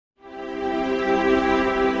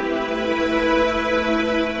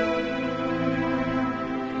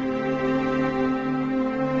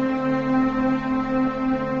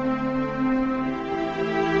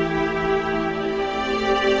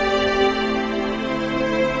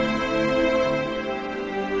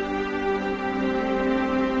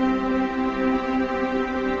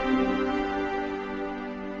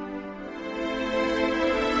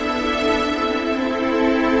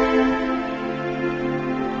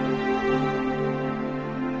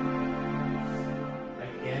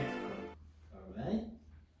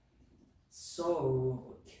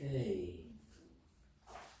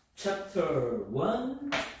chapter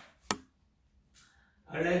 1.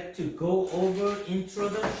 I'd like to go over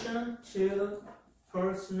introduction to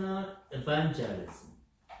personal evangelism.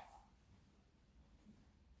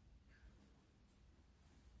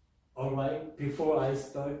 Alright, before I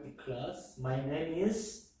start the class, my name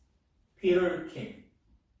is Peter Kim.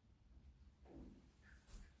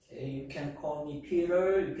 Okay, you can call me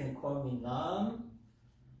Peter, you can call me Nam,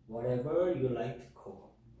 whatever you like to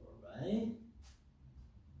call. Alright?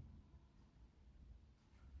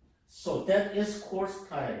 So that is course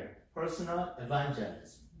title, Personal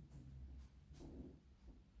Evangelism.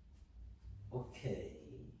 Okay.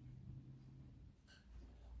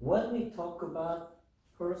 When we talk about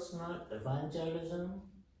personal evangelism,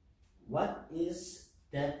 what is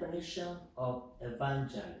definition of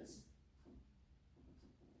evangelism?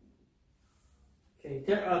 Okay,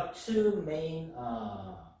 there are two main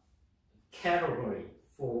categories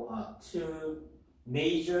for two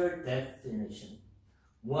major definitions.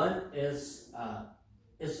 One is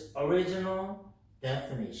its original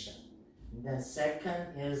definition, and then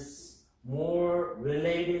second is more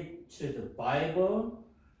related to the Bible.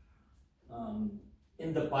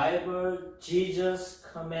 In the Bible, Jesus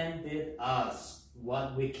commanded us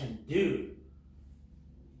what we can do.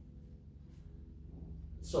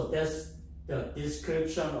 So that's the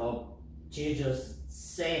description of Jesus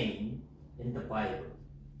saying in the Bible.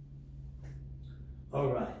 All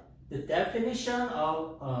right. The definition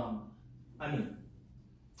of,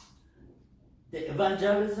 the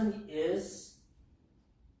evangelism is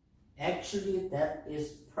actually that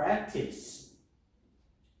is practice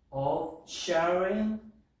of sharing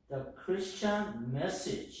the Christian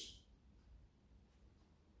message.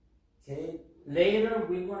 Okay, later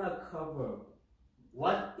we're gonna cover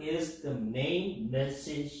what is the main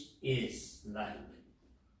message is like.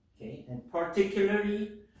 Okay, and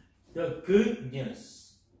particularly the good news.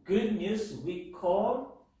 Good news we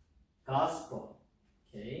call gospel,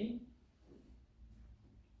 okay,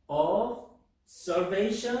 of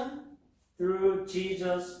salvation through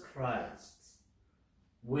Jesus Christ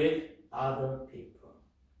with other people.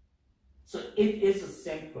 So it is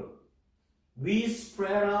simple. We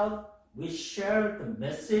spread out, we share the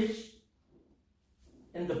message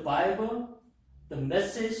in the Bible. The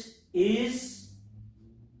message is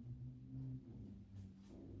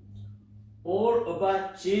all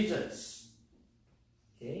about Jesus.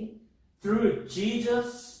 Okay? Through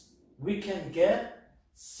Jesus, we can get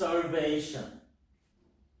salvation.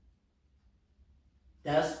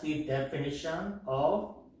 That's the definition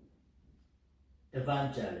of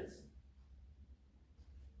evangelism.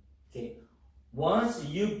 Okay? Once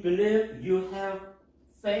you believe, you have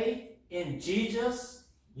faith in Jesus,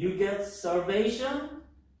 you get salvation,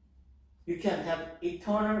 you can have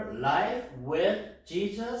eternal life with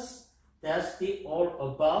Jesus. That's the all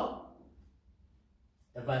about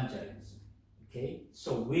evangelism. Okay,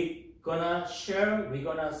 so we're gonna share, we're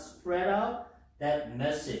gonna spread out that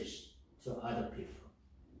message to other people.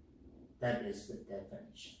 That is the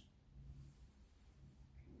definition.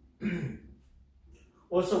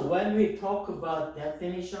 Also, when we talk about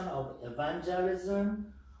definition of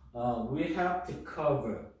evangelism, we have to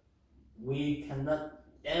cover. We cannot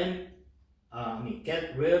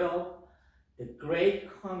get rid of the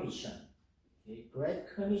Great Commission. The Great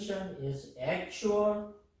Commission is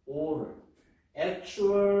actual order,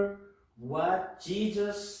 actual what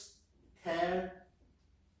Jesus tells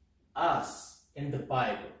us in the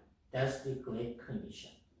Bible. That's the Great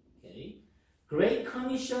Commission. Okay, Great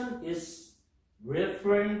Commission is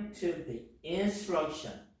referring to the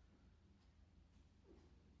instruction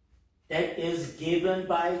that is given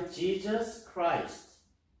by Jesus Christ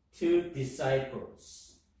to disciples.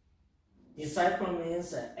 Disciple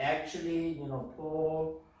means actually,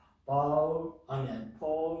 Paul,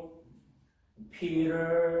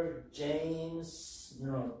 Peter, James, you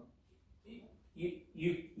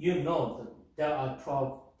know that there are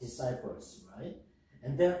 12 disciples, right?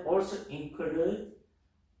 And then also include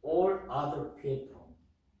all other people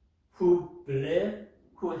who believe,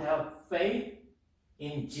 who have faith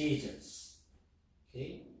in Jesus.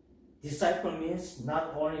 Okay? Disciple means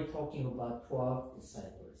not only talking about 12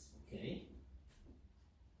 disciples. Okay?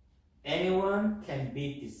 Anyone can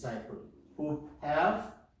be disciple who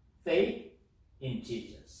have faith in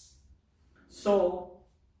Jesus. So,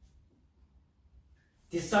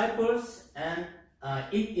 disciples, and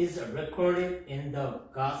it is recorded in the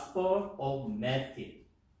Gospel of Matthew.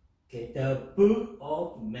 Okay, the book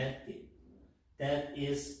of Matthew that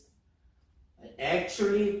is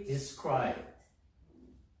actually described.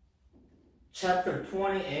 Chapter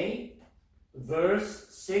 28, verse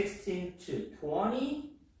 16 to 20,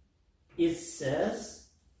 it says,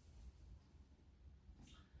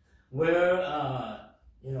 where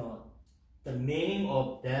the meaning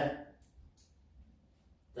of that,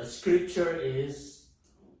 the scripture is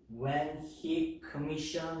when he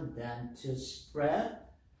commissioned them to spread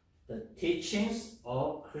the teachings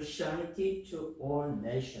of Christianity to all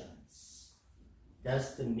nations.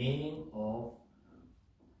 That's the meaning of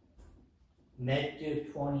Matthew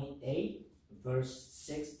 28, verse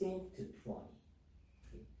 16 to 20.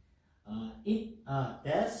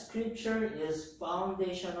 That scripture is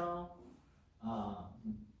foundational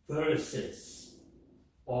verses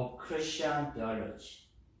of Christian theology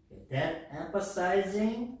that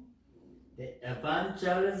emphasizing the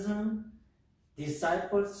evangelism,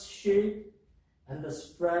 discipleship, and the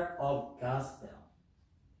spread of gospel.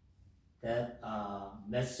 That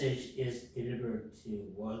message is delivered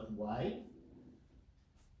to worldwide.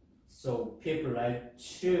 So people like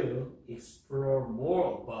to explore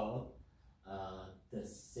more about the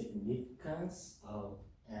significance of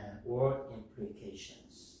or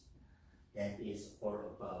implications. That is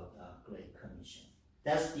all about Great Commission.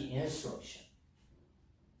 That's the instruction.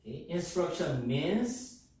 Okay? Instruction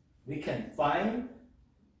means we can find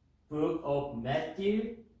book of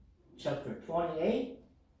Matthew chapter 28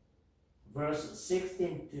 verse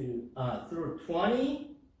 16 to through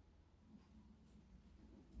 20.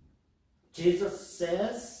 Jesus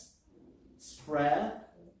says spread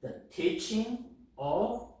the teaching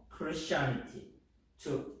of Christianity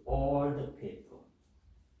to all the people.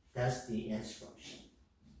 That's the instruction.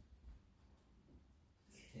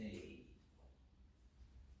 Okay.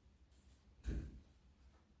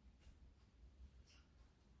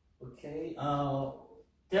 Okay.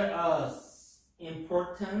 There are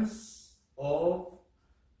importance of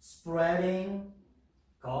spreading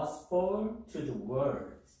gospel to the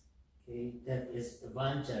world. Okay, that is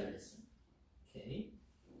evangelism. Okay.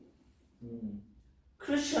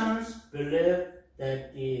 Christians believe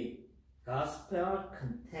that the gospel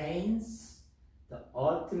contains the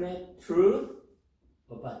ultimate truth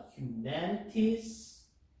about humanity's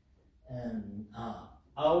and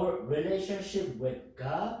our relationship with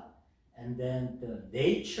God, and then the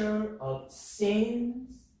nature of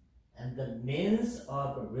sins and the means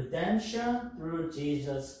of redemption through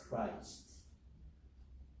Jesus Christ.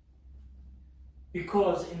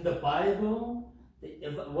 Because in the Bible,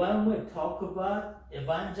 when we talk about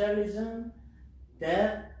evangelism,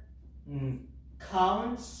 that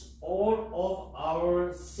counts all of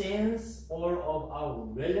our sins, all of our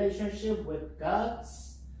relationship with God,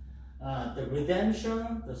 the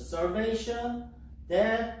redemption, the salvation,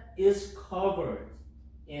 that is covered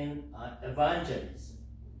in evangelism.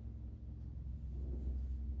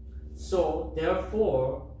 So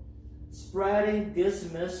therefore, spreading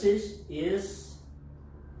this message is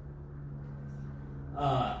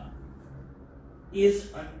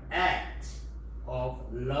an act of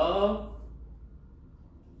love,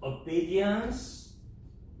 obedience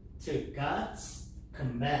to God's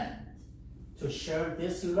command to share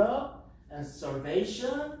this love and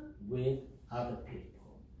salvation with other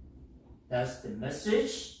people. That's the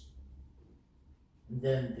message. And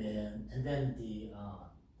then the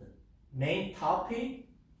main topic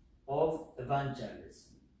of evangelism.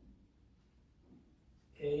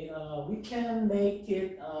 Okay, we can make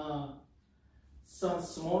it some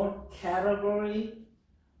small category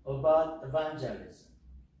about evangelism.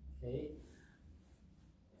 Okay,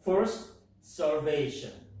 first,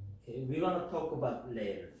 salvation. Okay, we're gonna talk about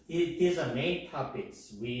later. These are main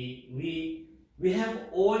topics. We have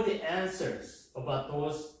all the answers about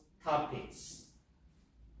those topics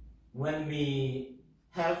when we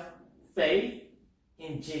have faith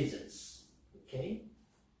in Jesus. Okay.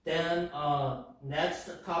 Then next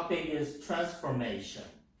topic is transformation.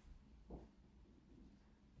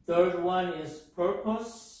 Third one is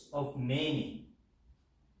purpose of meaning.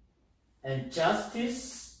 And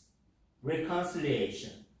justice,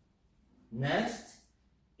 reconciliation. Next,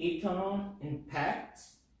 eternal impact.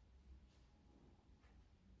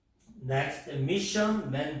 Next, mission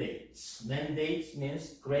mandates. Mandates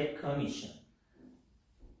means Great Commission.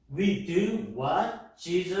 We do what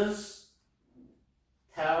Jesus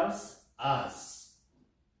tells us.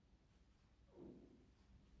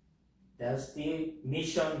 That's the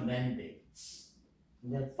mission mandates.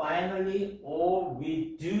 And then finally, all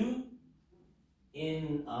we do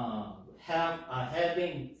in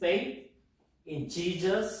having faith in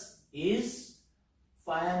Jesus is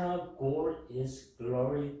final goal is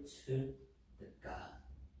glory to the God.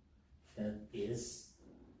 That is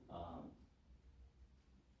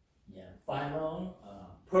final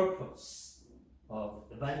purpose of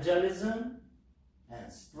evangelism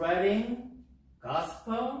and spreading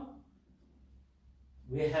gospel.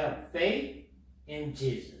 We have faith in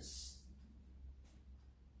Jesus.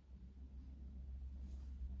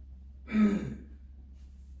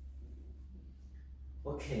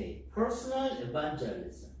 Okay, personal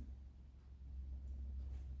evangelism.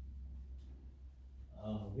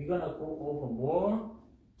 We're going to go over more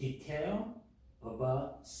detail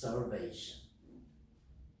about salvation.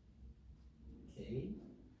 Okay.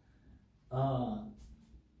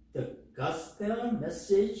 The gospel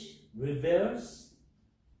message reveals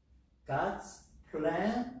God's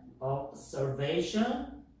plan of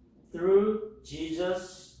salvation through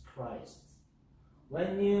Jesus Christ.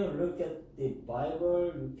 When you look at the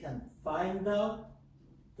Bible, you can find out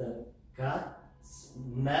the God's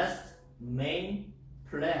main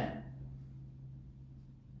plan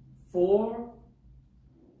for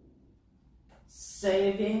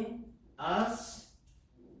saving us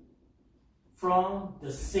from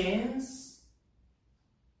the sins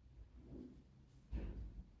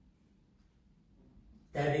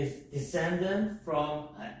that is descendant from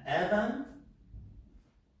Adam,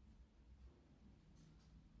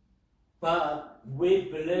 but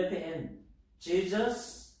we believe in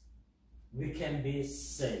Jesus, we can be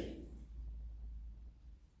saved.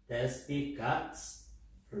 That's the God's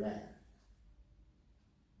plan.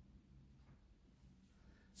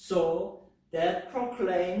 So that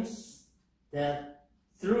proclaims that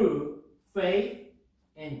through faith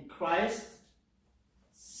in Christ's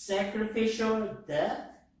sacrificial death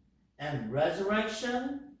and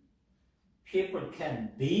resurrection, people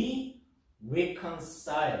can be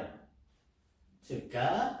reconciled to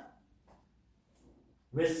God,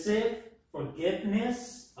 receive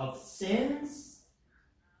forgiveness of sins,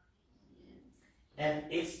 and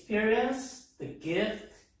experience the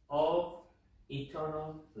gift of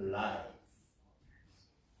eternal life.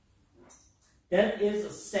 That is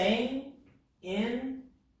the same in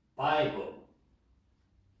Bible.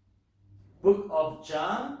 Book of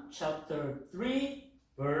John, chapter 3,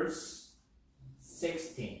 verse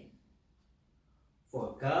 16.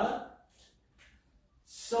 For God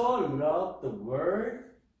so loved the world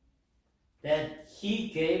that he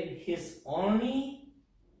gave his only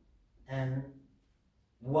and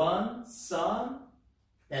one Son,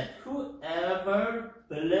 that whoever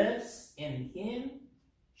believes in him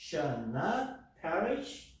shall not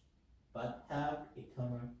perish, but have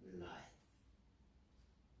eternal life.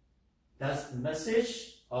 That's the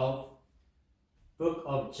message of book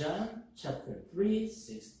of John, chapter 3,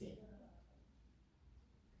 16.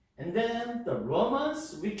 And then the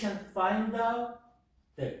Romans, we can find out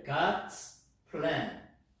the God's plan.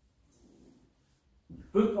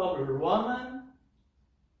 Book of Romans,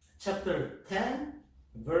 chapter 10,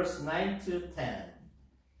 verse 9 to 10.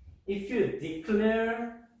 If you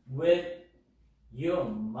declare with your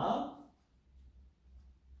mouth,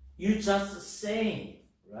 you just saying,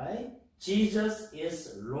 right? Jesus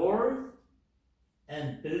is Lord,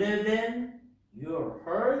 and believe in your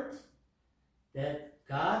heart that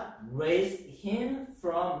God raised him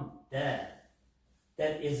from death.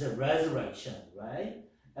 That is a resurrection, right?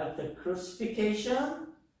 After crucifixion,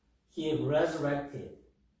 he resurrected.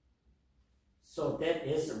 So that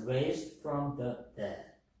is raised from the dead.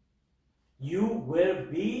 You will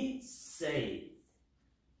be saved,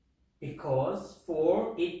 because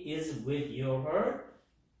for it is with your heart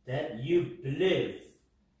that you believe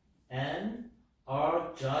and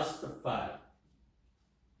are justified,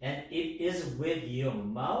 and it is with your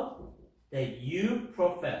mouth that you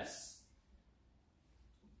profess.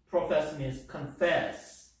 Profess means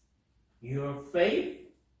confess your faith,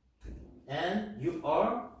 and you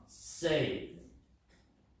are saved.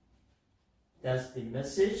 That's the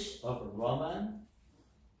message of Romans.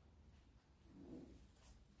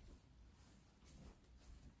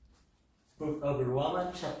 Book of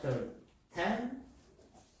Romans, chapter 10,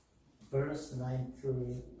 verse 9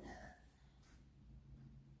 through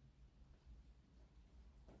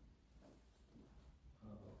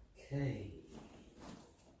 10. Okay.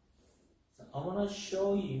 So I want to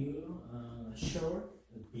show you a short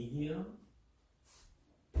video.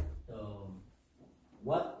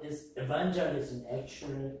 What is evangelism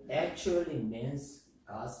actually means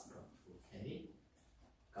gospel. Okay.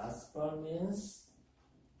 Gospel means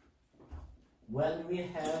when we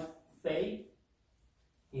have faith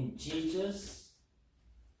in Jesus,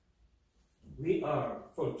 we are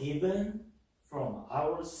forgiven from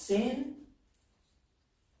our sin.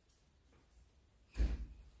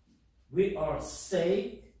 We are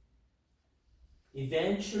saved.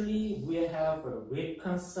 Eventually, we have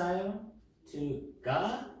reconciled to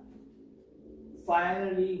God.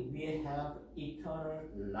 Finally, we have eternal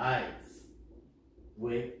life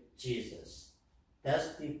with Jesus.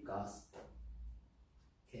 That's the gospel.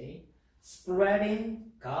 Okay?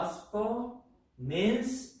 Spreading gospel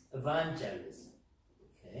means evangelism.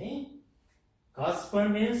 Okay? Gospel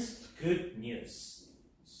means good news.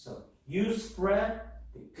 So you spread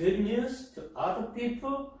the good news to other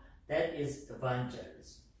people. That is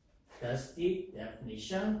evangelism. That's the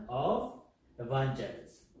definition of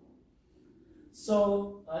evangelism.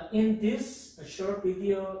 So in this short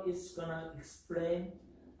video, it's gonna explain.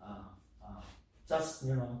 Just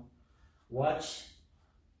watch.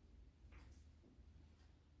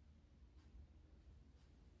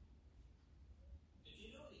 If you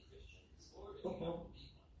know any Christians, or if Oh, you oh.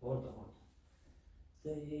 Hold on.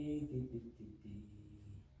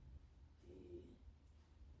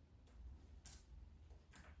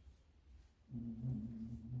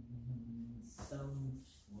 Sound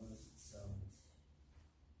was sound.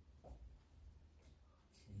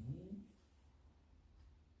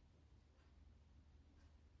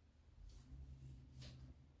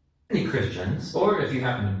 Okay. any Christians, or if you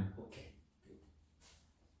happen to Okay.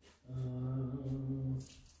 Good.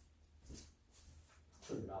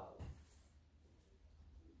 Too loud.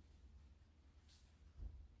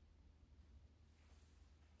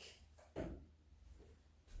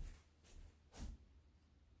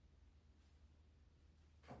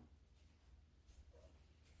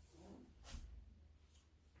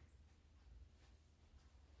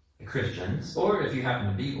 Christians, or if you happen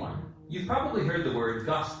to be one, you've probably heard the word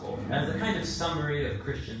gospel as a kind of summary of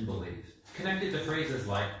Christian belief, connected to phrases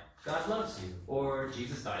like, God loves you, or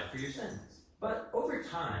Jesus died for your sins. But over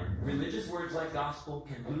time, religious words like gospel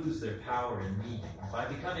can lose their power and meaning by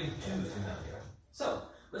becoming too familiar. So,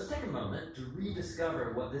 let's take a moment to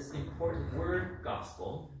rediscover what this important word,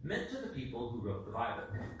 gospel, meant to the people who wrote the Bible.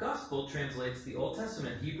 Gospel translates the Old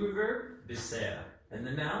Testament Hebrew verb, beser, and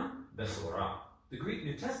the noun, besorah. The Greek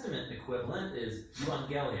New Testament equivalent is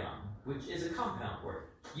Evangelion, which is a compound word.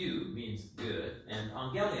 Eu means good, and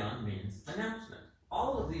Angelion means announcement.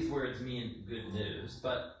 All of these words mean good news,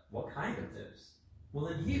 but what kind of news? Well,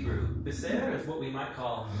 in Hebrew, beser is what we might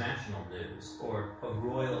call national news, or a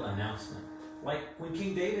royal announcement. Like when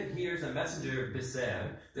King David hears a messenger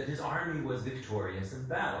beser that his army was victorious in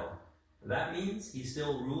battle. That means he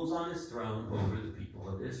still rules on his throne over the people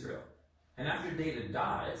of Israel. And after David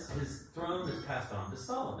dies, his throne is passed on to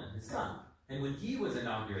Solomon, his son. And when he was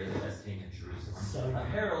inaugurated as king in Jerusalem, a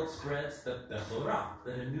herald spreads the besorah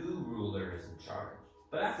that a new ruler is in charge.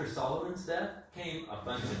 But after Solomon's death came a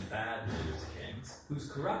bunch of bad news kings whose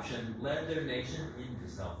corruption led their nation into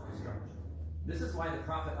self-destruction. This is why the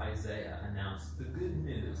prophet Isaiah announced the good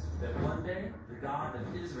news that one day the God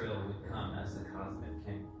of Israel would come as the cosmic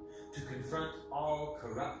king, to confront all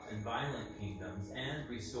corrupt and violent kingdoms and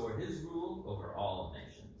restore his rule over all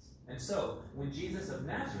nations. And so, when Jesus of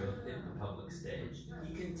Nazareth hit the public stage,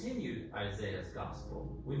 he continued Isaiah's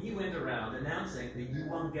gospel when he went around announcing the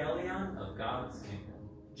Evangelion of God's kingdom.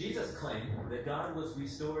 Jesus claimed that God was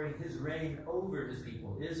restoring his reign over his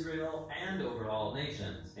people, Israel, and over all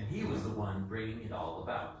nations, and he was the one bringing it all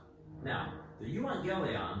about. Now, the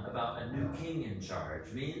Evangelion about a new king in charge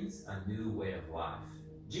means a new way of life.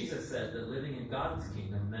 Jesus said that living in God's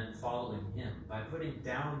kingdom meant following him by putting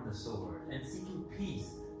down the sword and seeking peace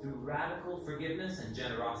through radical forgiveness and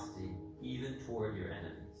generosity, even toward your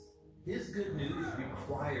enemies. His good news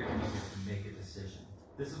required people to make a decision.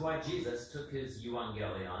 This is why Jesus took his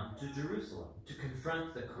Evangelion to Jerusalem, to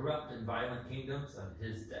confront the corrupt and violent kingdoms of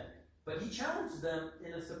his day. But he challenged them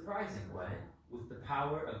in a surprising way with the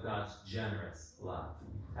power of God's generous love.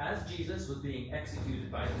 As Jesus was being executed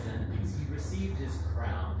by his enemies, he received his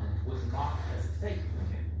crown and was mocked as a fake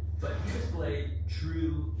king. But he displayed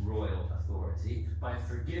true royal authority by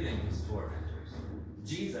forgiving his tormentors.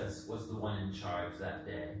 Jesus was the one in charge that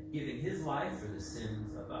day, giving his life for the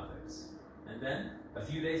sins of others. And then, a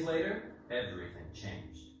few days later, everything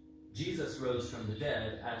changed. Jesus rose from the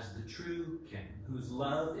dead as the true king, whose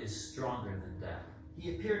love is stronger than death.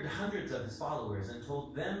 He appeared to hundreds of his followers and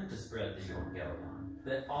told them to spread the Evangelion,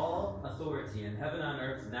 that all authority in heaven and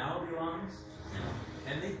earth now belongs to him.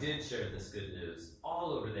 And they did share this good news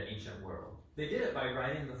all over the ancient world. They did it by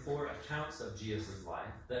writing the 4 accounts of Jesus'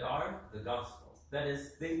 life that are the gospel. That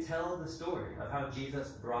is, they tell the story of how Jesus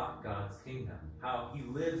brought God's kingdom, how he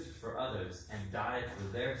lived for others and died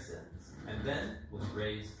for their sins, and then was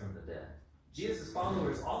raised from the dead. Jesus'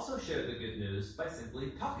 followers also shared the good news by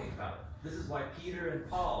simply talking about it. This is why Peter and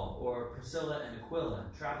Paul, or Priscilla and Aquila,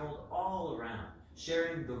 traveled all around,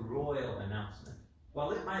 sharing the royal announcement.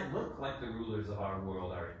 While it might look like the rulers of our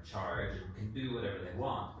world are in charge and can do whatever they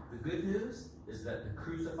want, the good news is that the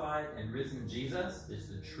crucified and risen Jesus is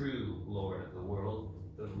the true Lord of the world,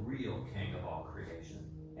 the real King of all creation.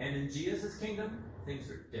 And in Jesus' kingdom, things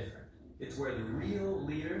are different. It's where the real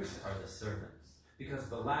leaders are the servants, because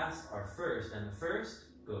the last are first, and the first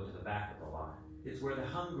go to the back of the line. It's where the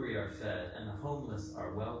hungry are fed and the homeless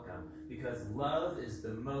are welcome, because love is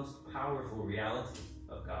the most powerful reality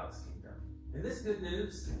of God's kingdom. And this good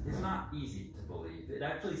news is not easy to believe. It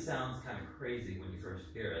actually sounds kind of crazy when you first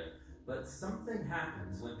hear it, but something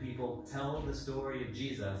happens when people tell the story of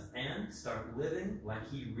Jesus and start living like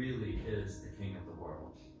he really is the King of the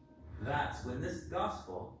world. That's when this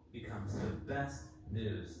gospel becomes the best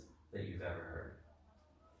news that you've ever heard.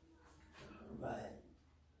 Right.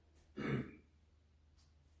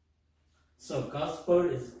 So gospel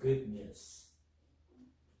is good news.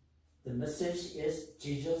 The message is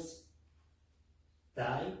Jesus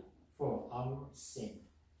died for our sin.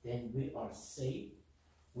 Then we are saved.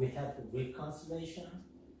 We have the reconciliation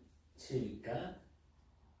to God.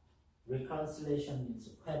 Reconciliation means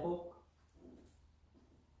회복.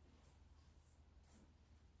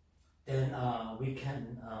 Then we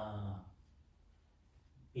can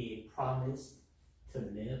be promised to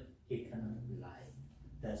live eternal life.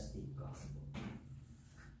 That's the gospel.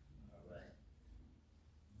 All right.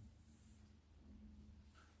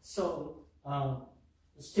 So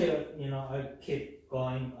still, I keep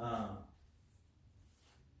going.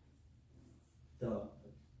 The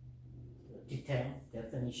detailed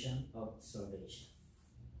definition of salvation.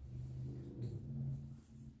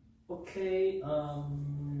 Okay. I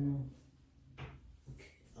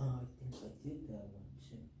think I did that one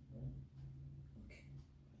too. Right?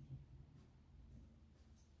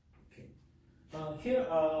 Okay. Here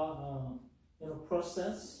are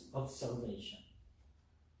process of salvation.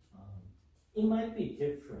 It might be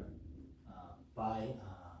different by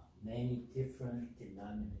many different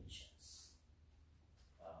denominations.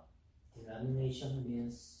 Denomination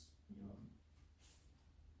means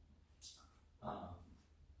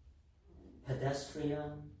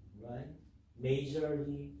pedestrian, right?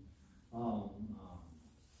 Majorly,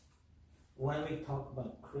 when we talk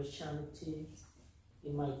about Christianity,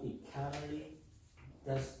 it might be Catholic.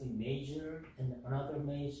 That's the major, and another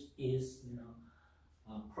major is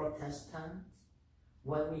Protestant.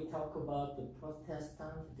 When we talk about the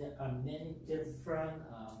Protestant, there are many different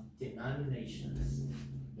denominations,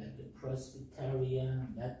 like the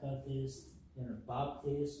Presbyterian, Methodist,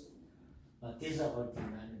 Baptist. These are all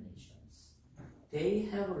denominations. They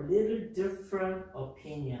have a little different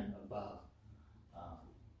opinion about,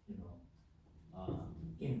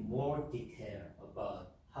 in more detail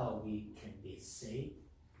about how we can be saved.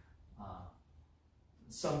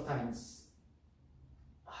 Sometimes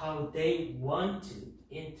how they want to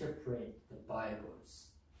interpret the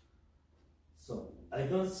Bibles. So I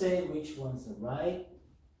don't say which one's right,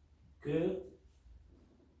 good.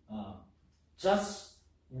 Just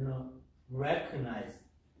recognize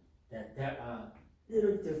that there are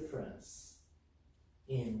little difference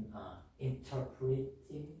in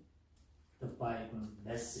interpreting the Bible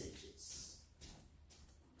messages.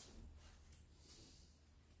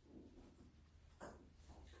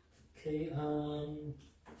 Okay,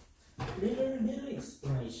 little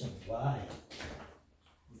explanation why.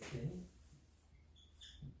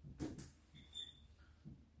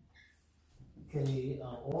 Okay,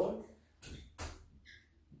 Old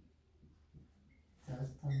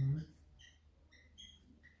Testament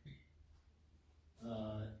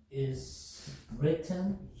is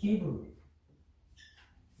written Hebrew.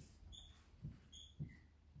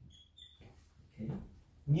 Okay,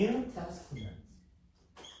 New Testament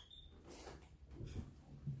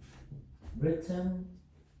written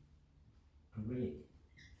Greek.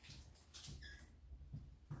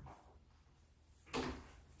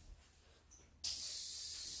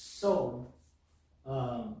 So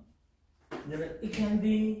it can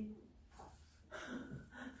be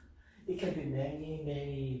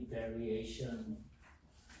many variation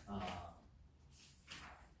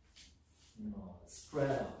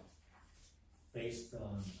spread out based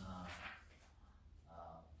on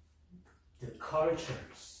the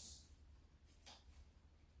cultures.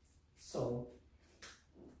 So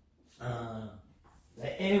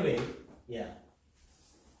anyway, yeah.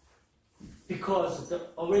 Because the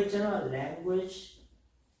original language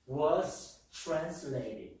was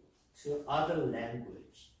translated to other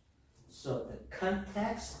language. So the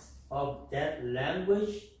context of that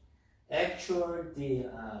language, actually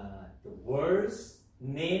the words,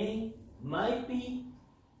 meaning might be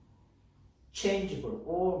changeable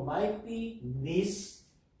or might be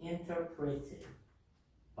misinterpreted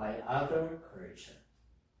by other culture.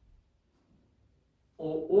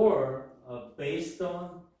 Or based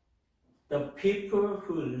on the people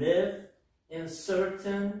who live in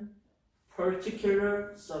certain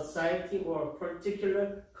particular society or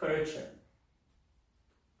particular culture.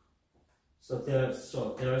 So there's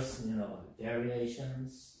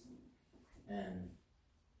variations, And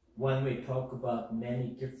when we talk about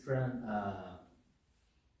many different,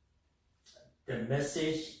 the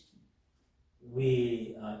message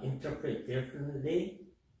we interpret differently,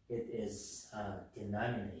 it is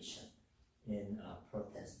denomination in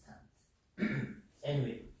Protestant.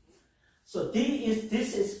 Anyway, so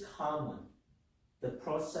this is common, the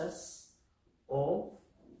process of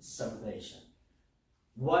salvation.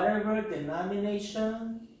 Whatever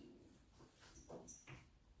denomination,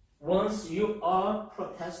 once you are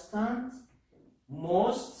Protestant,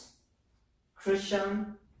 most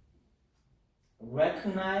Christian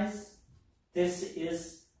recognize this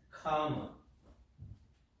is common.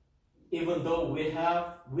 Even though we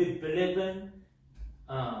believe in,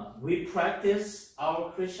 we practice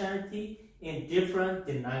our Christianity in different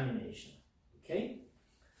denominations. Okay?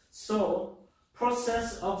 So,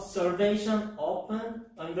 process of salvation often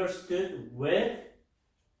understood with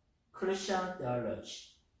Christian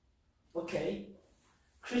theology. Okay?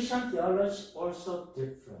 Christian theology also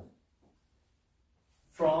different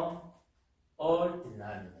from all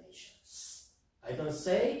denominations. I don't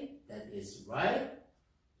say that is right,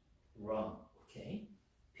 wrong. Okay?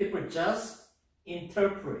 People just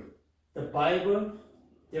interpret the Bible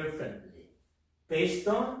differently based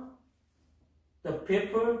on the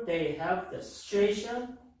people, they have the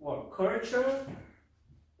situation or culture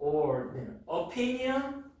or the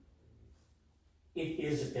opinion. It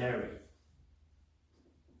is varied.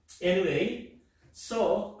 Anyway,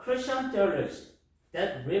 so Christian theology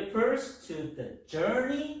that refers to the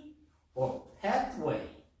journey or pathway,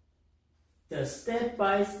 the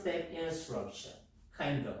step-by-step instruction,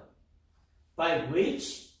 kind of, by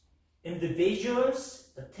which individuals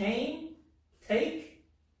take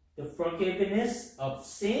the forgiveness of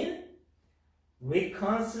sin,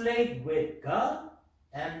 reconcile with God,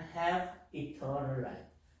 and have eternal life.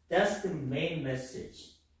 That's the main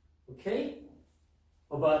message, okay,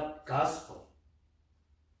 about gospel.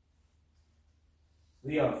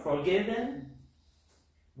 We are forgiven,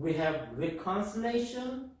 we have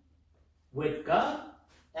reconciliation with God,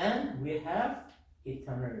 and we have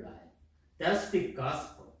eternal life. That's the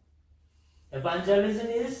gospel. Evangelism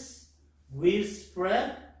is we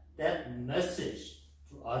spread that message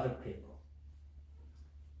to other people.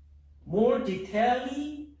 More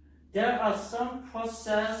detailedly, there are some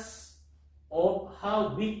process of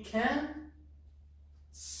how we can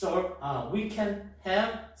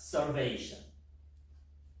have salvation.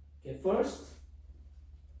 Okay, first,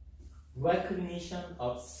 recognition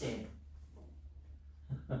of sin.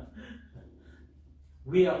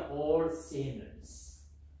 We are all sinners.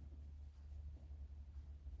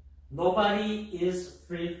 Nobody is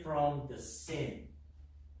free from the sin.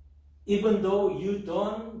 Even though you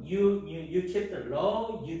keep the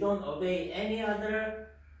law, you don't obey any other,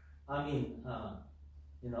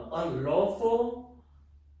 unlawful,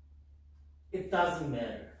 it doesn't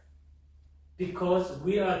matter. Because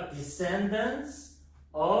we are descendants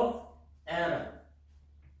of Adam.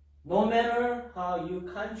 No matter how your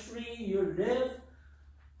country you live,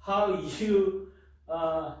 how you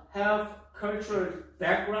have cultural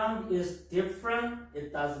background is different,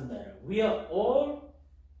 it doesn't matter. We are all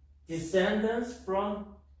descendants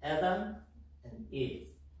from Adam and Eve.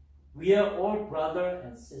 We are all brothers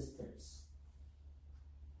and sisters.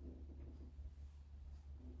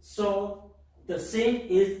 So the sin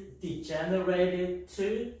is degenerated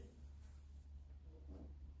to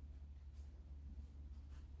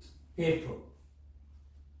people.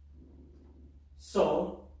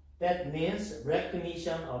 So that means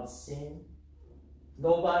recognition of sin.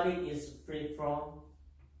 Nobody is free from.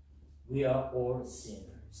 We are all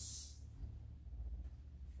sinners.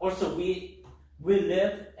 Also, we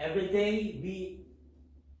live every day. We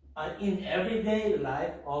are in everyday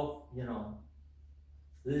life of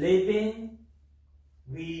living.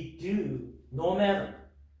 We do, no matter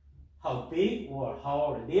how big or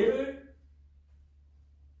how little,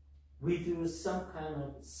 we do some kind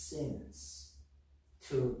of sins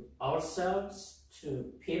to ourselves,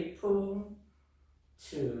 to people,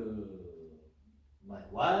 to my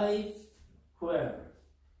wife, whoever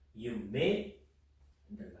you meet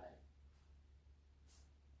in the life.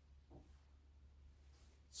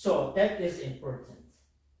 So that is important.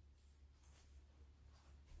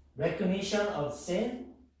 Recognition of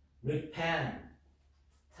sin, repentance.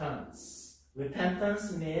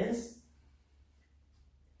 Repentance means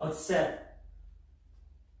accept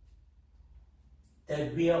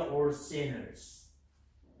that we are all sinners,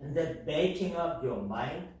 and that making up your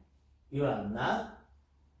mind, you are not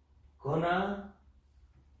gonna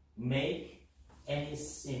make any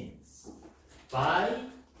sins by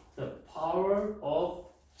the power of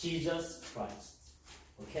Jesus Christ.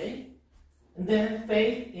 Okay? And then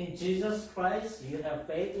faith in Jesus Christ. You have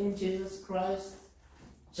faith in Jesus Christ.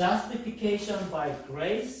 Justification by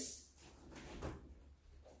grace.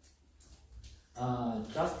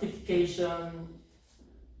 Justification.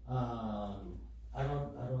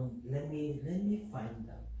 Let me find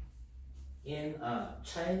out. In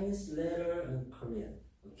Chinese letter and Korean.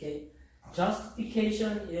 Okay.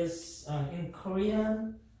 Justification is in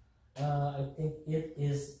Korean. I think it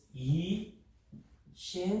is Yi,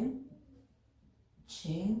 Shin,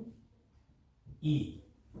 Chin, Yi.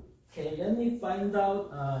 Okay, let me find out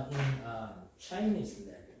in Chinese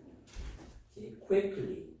letter. Okay,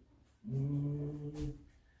 quickly.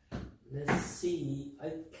 Let's see.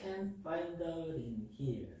 I can't find out in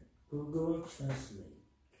here. Google Translate.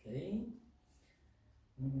 Okay.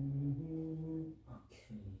 Okay.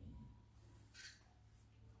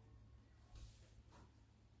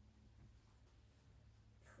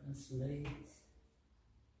 Translate.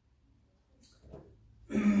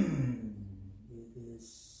 It is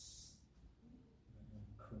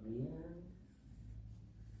Korean.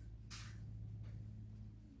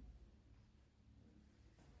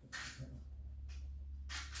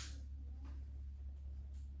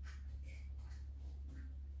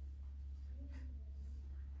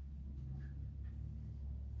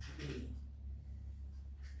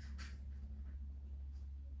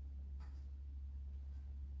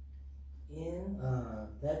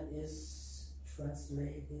 That is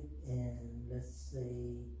translated in, let's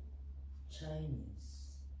say,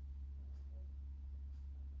 Chinese.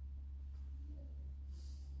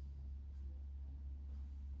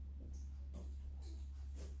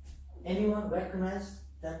 Anyone recognize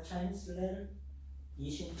that Chinese letter?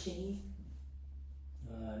 Yishin Qing?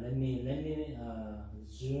 Let me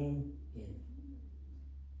zoom in.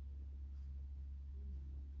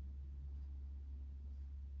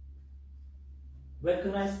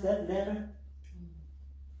 Recognize that letter?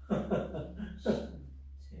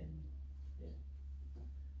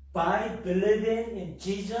 By believing in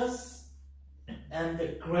Jesus and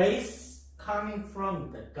the grace coming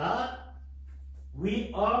from the God,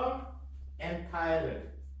 we are entitled.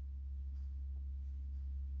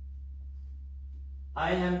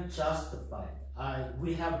 I am justified.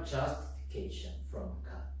 We have justification from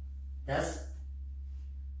God. That's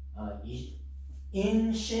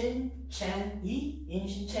In Shin Chen Yi. In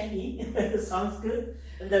Shin Chen Yi. Sounds good.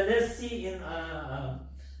 And then let's see in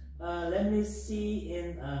let me see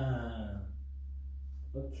in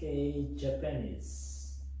okay,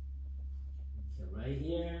 Japanese. Okay, right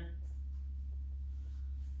here.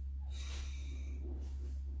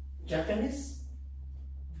 Japanese.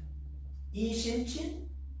 Yi Shin Chin.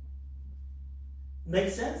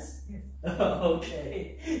 Makes sense? Yes.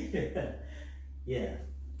 Okay. Yeah.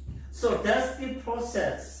 So that's the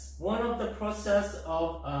process. One of the process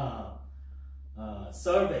of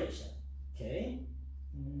salvation. Okay.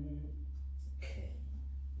 Okay.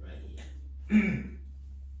 Right here.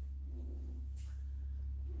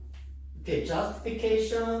 Okay.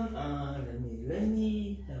 Justification. Let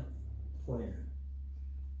me have pointer.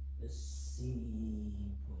 Let's see.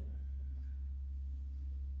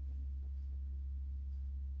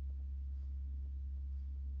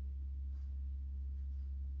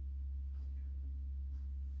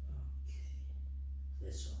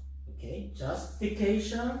 Okay,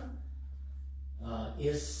 justification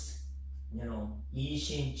is, Yi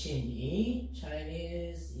Xin Qin Yi,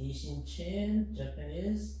 Chinese, Yi Xin Qin,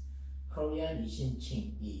 Japanese, Korean, Yi Xin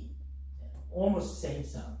Qin Yi. Almost same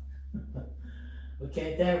sound.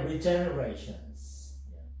 Okay, then regenerations.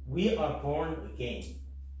 We are born again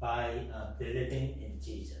by believing in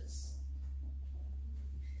Jesus.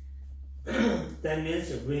 That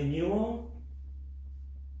means renewal.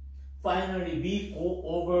 Finally, we go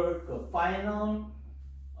over the final,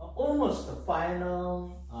 almost the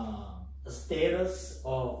final status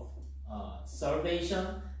of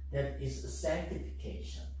salvation, that is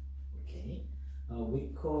sanctification. Okay, we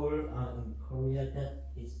call in Korea that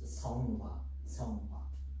is 성화,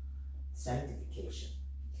 sanctification.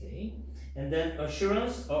 Okay, and then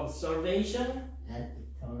assurance of salvation and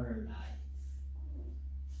eternal life.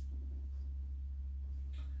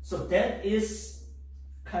 So that is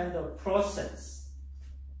kind of process.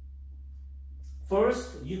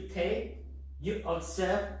 First, you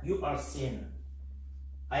accept you are sinner.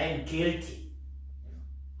 I am guilty.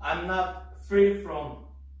 I'm not free from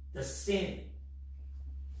the sin.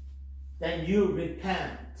 Then you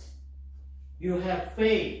repent. You have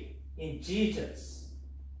faith in Jesus.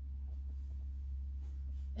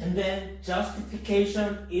 And then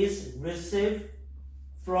justification is received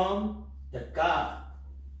from the God.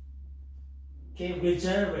 Okay,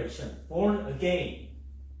 regeneration, born again,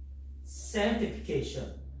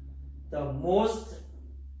 sanctification, the most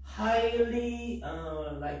highly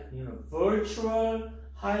virtual,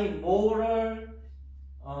 high moral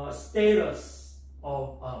status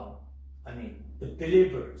of the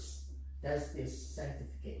believers. That's this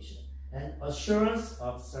sanctification. And assurance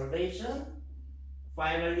of salvation.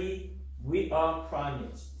 Finally, we are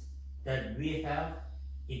promised that we have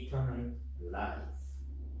eternal life.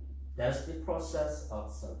 That's the process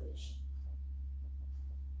of salvation.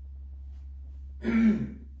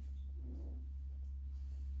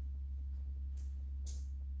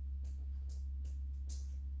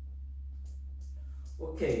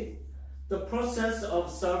 Okay, the process of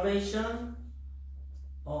salvation.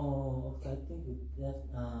 Oh, okay, I think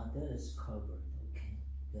that is covered. Okay,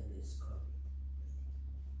 that is covered.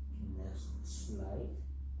 Next slide.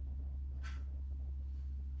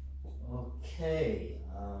 Okay,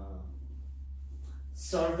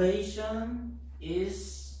 salvation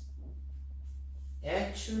is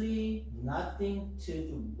actually nothing to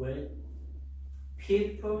do with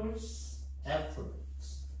people's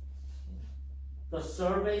efforts. The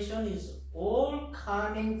salvation is all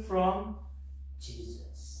coming from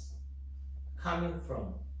Jesus, coming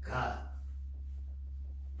from God.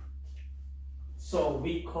 So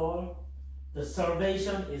we call the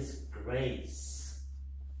salvation is grace.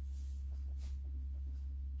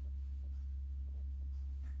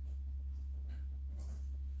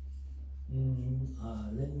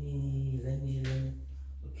 Let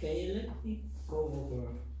me go over a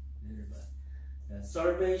little bit.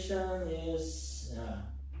 Salvation is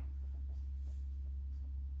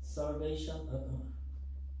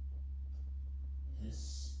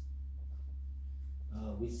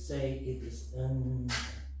we say it is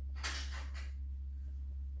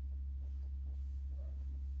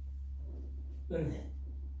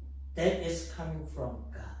that is coming from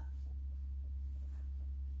God.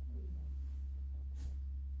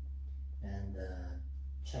 And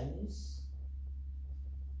Chinese.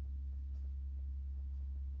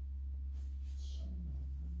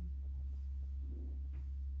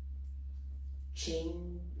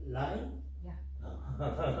 Qing Lai? Yeah.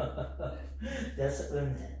 That's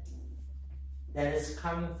that is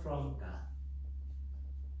coming from God.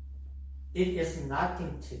 It is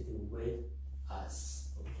nothing to do with us.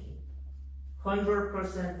 Okay,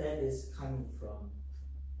 100% that is coming from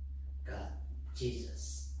God,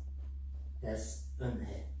 Jesus. That's in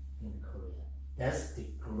Korea. That's the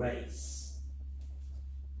grace.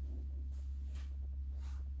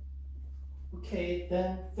 Okay,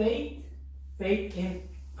 then faith in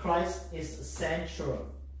Christ is central.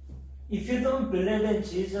 If you don't believe in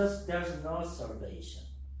Jesus, there's no salvation.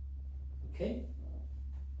 Okay?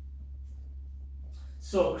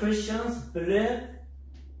 So Christians believe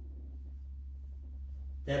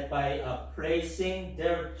that by placing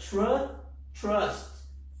their trust,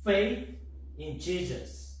 faith in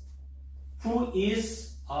Jesus, who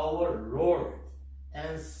is our Lord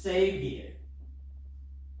and Savior.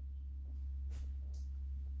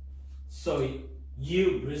 So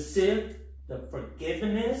you receive the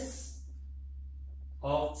forgiveness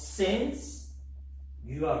of sins,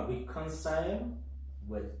 you are reconciled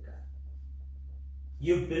with God.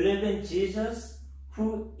 You believe in Jesus,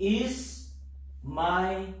 who is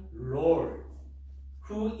my Lord,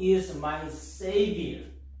 who is my Savior.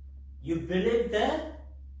 You believe that,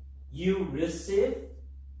 you receive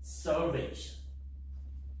salvation.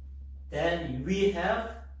 Then we have,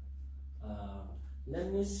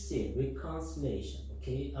 let me see, reconciliation.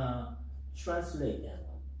 Okay, translate that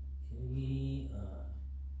one. Okay,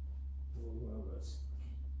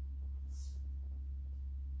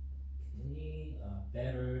 okay,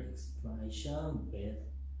 better explanation with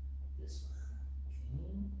this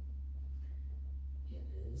one. Okay,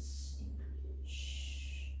 it is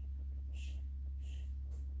English.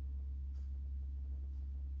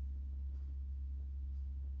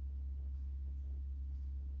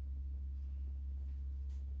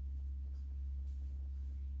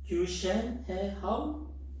 Fusion, how?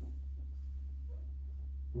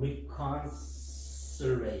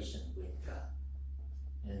 Reconciliation with God.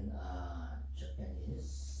 And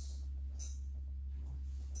Japanese,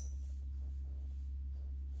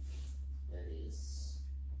 that is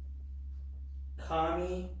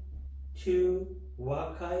Kami to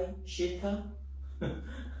Wakai Shita.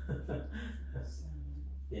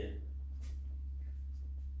 Yeah.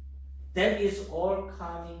 That is all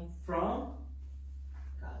coming from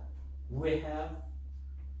God. We have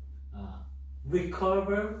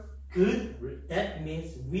recover good, that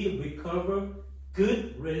means we recover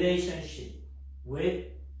good relationship with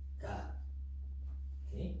God.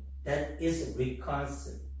 Okay, that is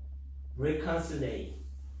reconciliate.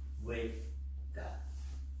 with God.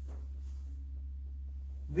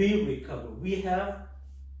 We recover. We have,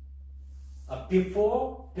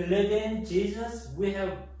 before believing in Jesus, we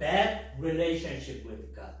have bad relationship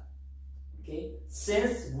with God. Okay?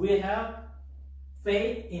 Since we have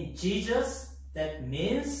faith in Jesus, that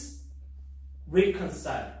means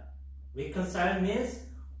reconcile. Reconcile means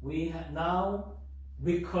we have now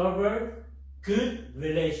recovered good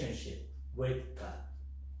relationship with God.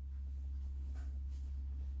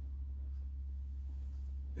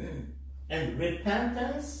 And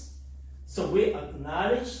repentance, so we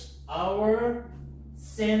acknowledge our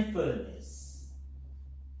sinfulness.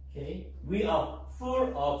 Okay? We are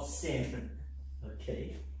full of sin.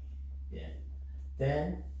 Okay? Yeah.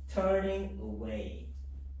 Then turning away.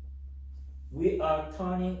 We are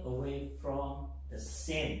turning away from the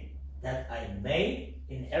sin that I made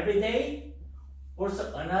in every day.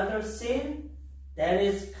 Also another sin that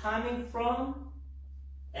is coming from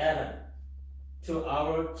Adam to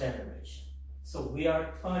our generation. So we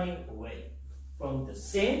are turning away from the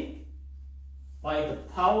sin by the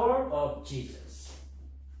power of Jesus.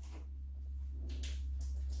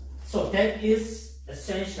 So that is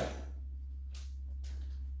essential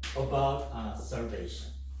about salvation.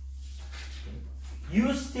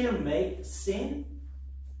 You still make sin,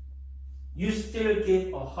 you still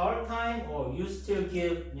give a hard time, or you still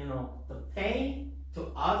give, the pain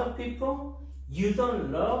to other people. You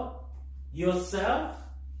don't love yourself,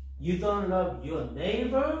 you don't love your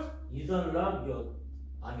neighbor, you don't love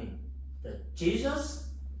the Jesus.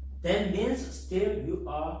 That means still you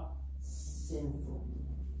are sinful.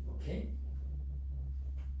 Okay?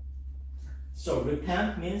 So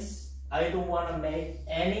repent means I don't want to make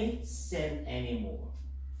any sin anymore.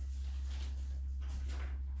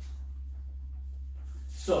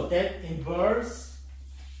 So that involves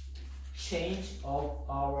change of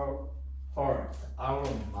our heart, our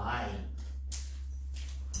mind.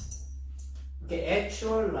 Okay,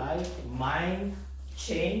 actual life, mind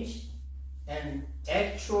change, and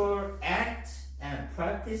actual act and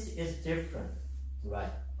practice is different,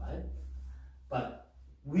 right? But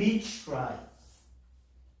we try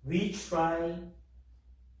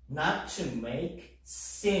not to make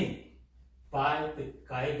sin by the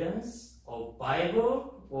guidance of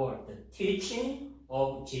Bible or the teaching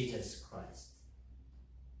of Jesus Christ.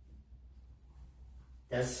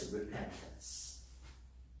 That's repentance.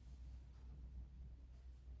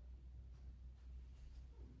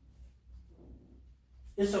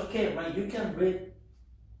 It's okay, right? You can read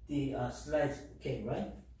the slides, okay,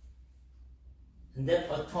 right? And then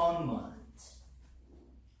atonement.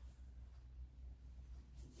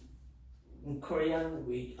 In Korean,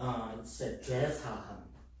 it's a 죄사함.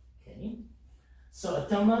 Okay? So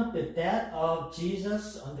atonement, the death of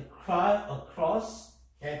Jesus on the cross,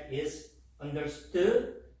 that is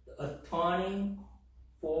understood, atoning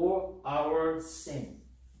for our sin.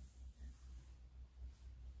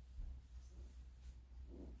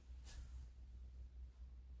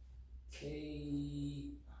 Okay.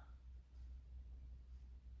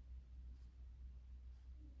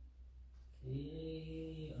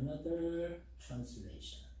 Another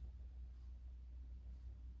translation.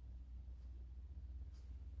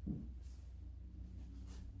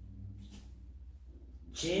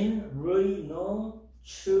 진리 너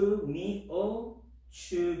주미오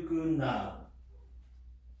주구나.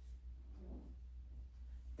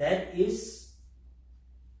 That is,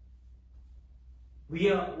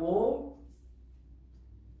 we are all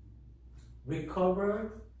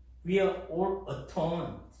recovered, we are all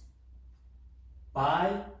atoned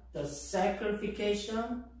by the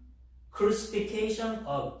sacrification, crucifixion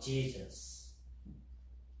of Jesus.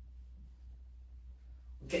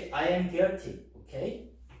 Okay, I am guilty, okay?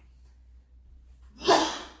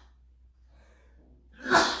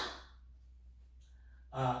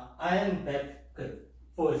 I am bad,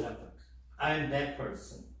 for example, I am bad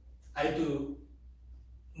person. I do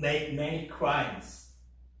make many crimes.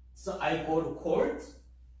 So I go to court,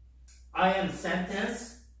 I am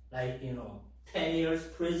sentenced, 10 years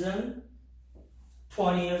prison,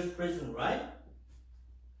 20 years prison, right?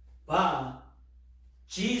 But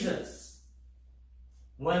Jesus,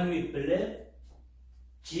 when we believe,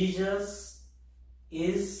 Jesus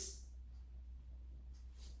is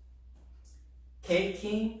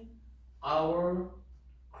taking our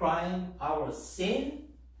crime, our sin,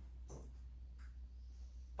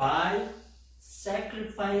 by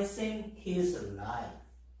sacrificing his life.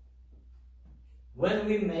 When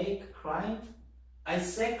we make crime, I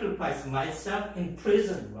sacrifice myself in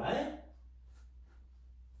prison, right?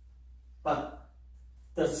 But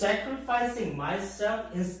the sacrificing myself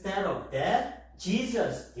instead of that,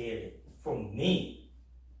 Jesus did it for me.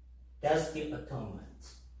 That's the atonement.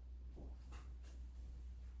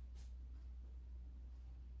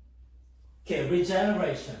 Okay,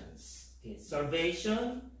 regenerations. Okay,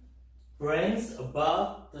 salvation brings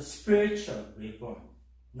about the spiritual reborn.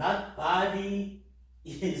 Not body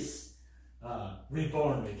is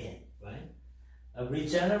reborn again, right?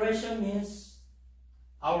 Regeneration means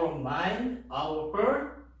our mind, our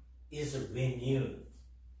heart is renewed.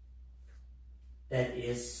 That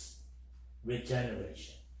is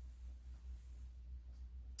regeneration.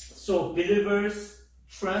 So believers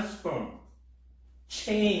transformed,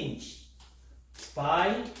 changed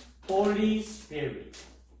by Holy Spirit.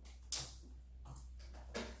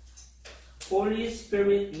 Holy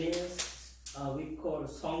Spirit means we call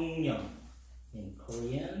성령 in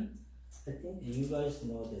Korean. I think you guys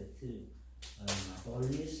know that too.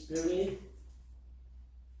 Holy Spirit.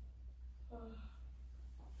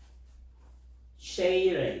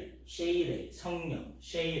 쉐이레, 성령,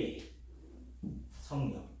 쉐이레,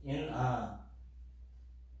 성령. In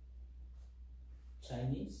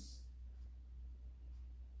Chinese,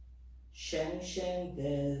 쉥쉥 대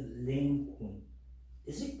링군.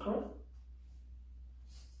 Is it correct?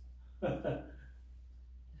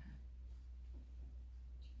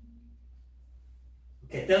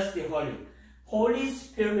 Okay, that's the Holy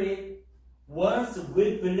Spirit. Once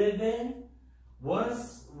we believe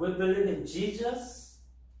in Jesus,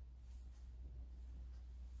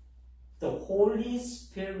 the Holy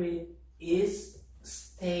Spirit is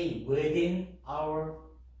stay within our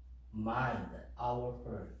mind, our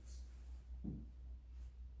heart.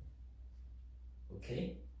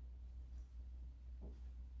 Okay?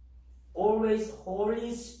 Always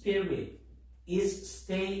Holy Spirit is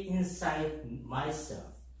stay inside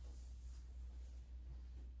myself.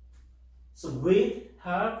 So with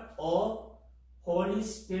help of Holy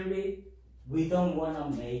Spirit, we don't want to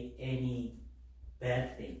make any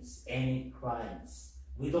bad things, any crimes.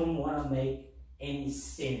 We don't want to make any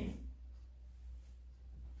sin.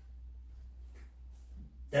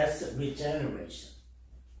 That's regeneration.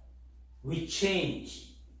 We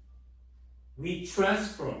change. We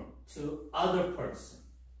transform to other person.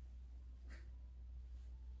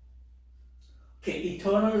 Okay,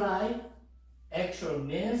 eternal life actually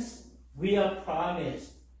means we are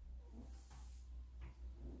promised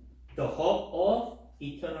the hope of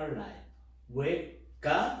eternal life with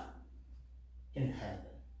God in heaven.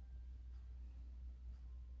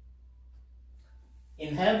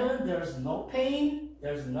 In heaven, there's no pain,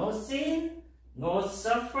 there's no sin, no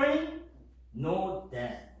suffering, no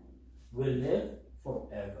death. We live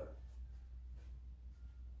forever.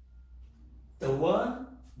 The one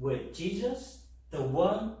with Jesus, the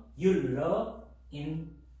one you love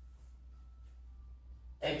in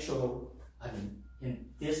in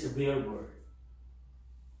this real world.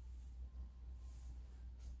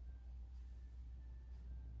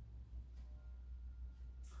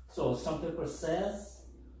 So some people says,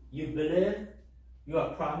 you believe you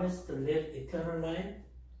are promised to live eternal life,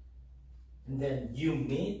 and then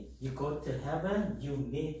you go to heaven, you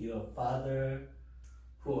meet your father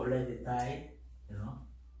who already died,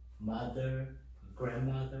 mother,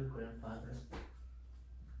 grandmother, grandfather,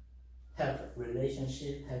 have a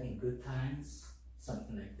relationship, having good times,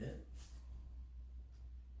 something like that.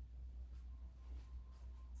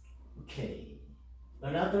 Okay,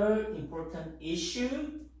 another important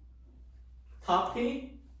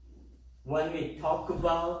topic, when we talk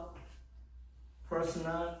about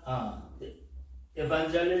personal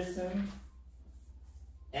evangelism,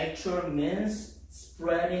 actually means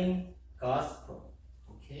spreading gospel.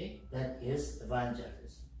 Okay, that is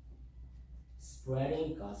evangelism.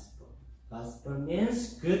 Spreading gospel. Gospel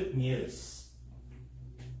means good news.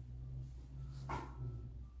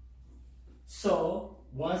 So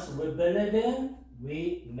once we believe in,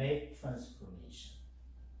 we make transformation.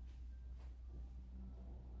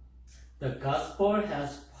 The gospel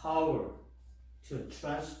has power to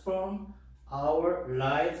transform our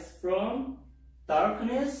lives from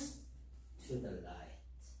darkness to the light.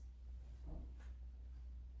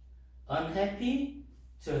 Unhappy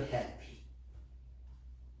to happy.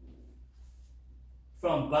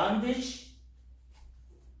 From bondage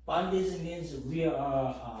means we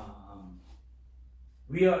are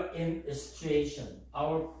in a situation.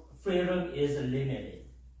 Our freedom is limited.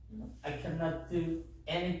 I cannot do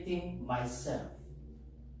anything myself.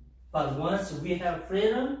 But once we have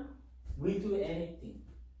freedom, we do anything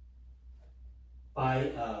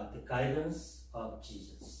by the guidance of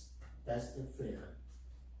Jesus. That's the freedom.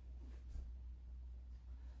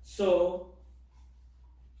 So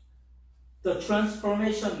the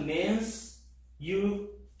transformation means you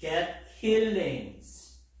get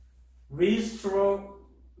healings,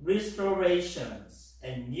 restorations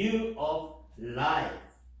and new of life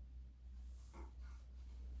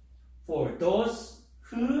for those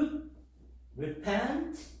who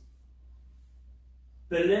repent,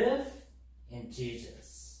 believe in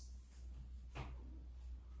Jesus.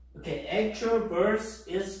 Okay, actual verse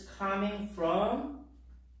is coming from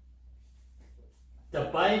the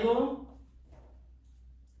Bible,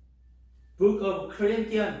 Book of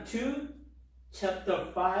Corinthians 2, chapter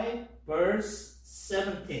 5, verse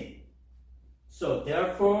 17. So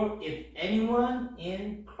therefore, if anyone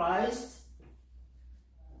in Christ,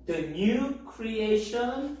 the new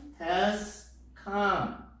creation has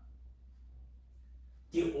come.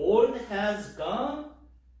 The old has gone,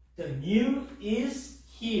 the new is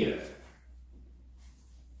here.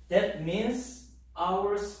 That means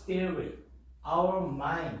our spirit, our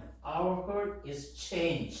mind, our heart is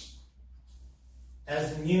changed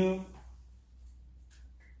as a new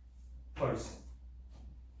person.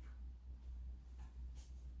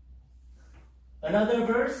 Another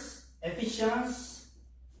verse, Ephesians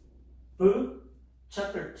book,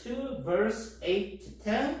 chapter 2, verse 8 to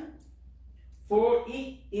 10. For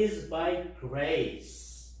it is by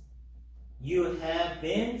grace you have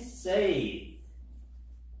been saved.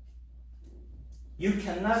 You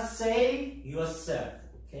cannot save yourself.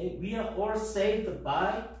 Okay, we are all saved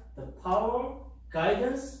by the power,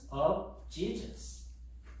 guidance of Jesus.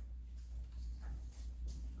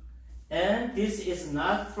 And this is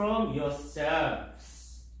not from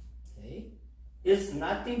yourselves. Okay, it's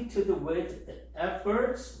nothing to do with the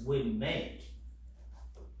efforts we make.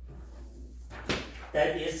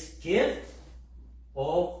 That is gift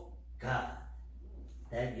of God.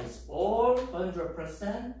 That is all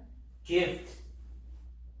 100% gift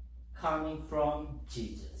coming from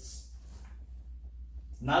Jesus,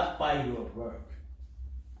 not by your work.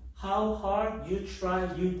 How hard you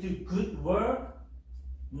try, you do good work,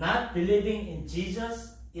 not believing in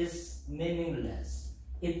Jesus is meaningless.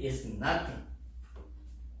 It is nothing.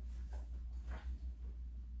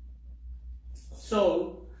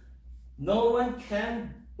 So, no one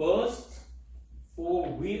can boast,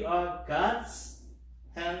 for we are God's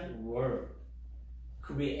handiwork,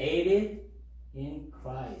 created in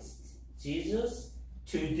Christ Jesus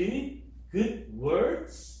to do good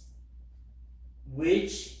works,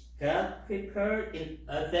 which God prepared in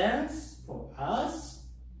advance for us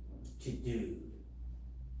to do.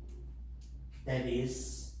 That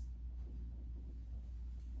is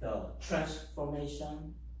the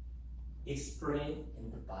transformation explained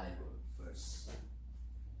in the Bible verse.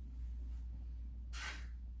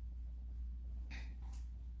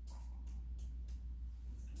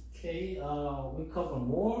 Okay, we cover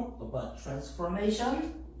more about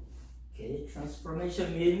transformation. Okay,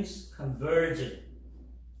 transformation means conversion.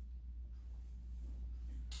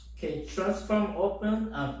 Okay, transform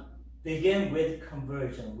often begin with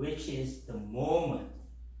conversion, which is the moment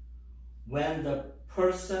when the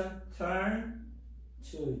person turns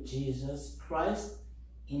to Jesus Christ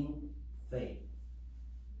in faith.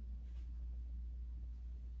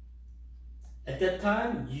 At that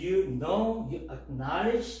time, you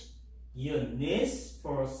acknowledge your needs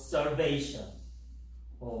for salvation.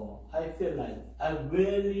 Oh, I feel like I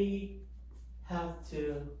really have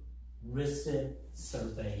to receive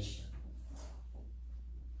salvation.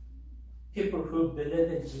 People who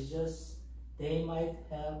believe in Jesus, they might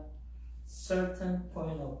have certain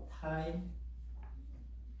point of time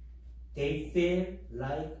they feel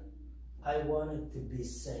like I wanted to be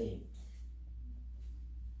saved.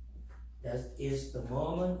 That is the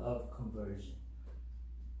moment of conversion.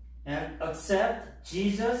 And accept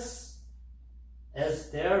Jesus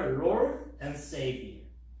as their Lord and Savior.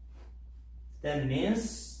 That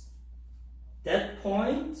means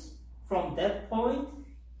from that point,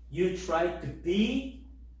 you try to be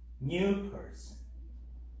new person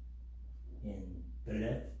in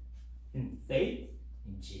belief, in faith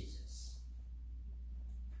in Jesus.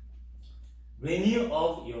 Renew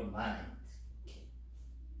of your mind.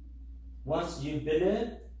 Once you believe,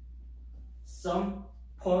 some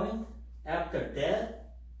point after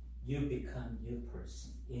that, you become new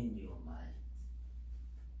person in your mind.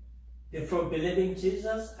 Before believing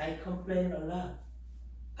Jesus, I complain a lot.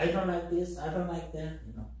 I don't like this, I don't like that,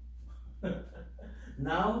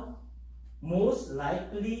 Now, most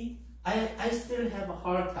likely, I still have a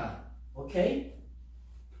hard time, okay?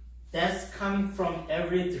 That's coming from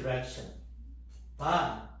every direction.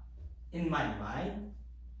 But in my mind,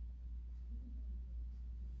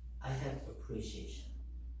 I have appreciation.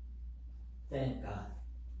 Thank God.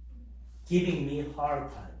 Giving me a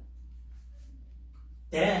hard time.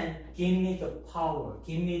 Then give me the power,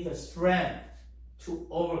 give me the strength to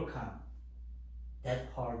overcome. that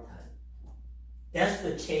hard time. That's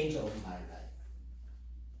the change of my life.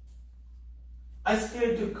 I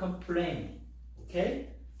still do complain, okay?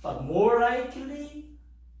 But more likely,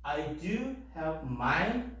 I do have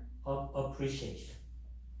mind of appreciation.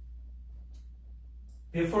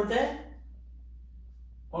 Before that,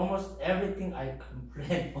 almost everything I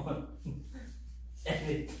complain on.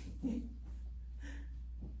 Everything.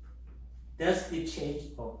 That's the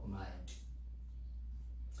change of mind.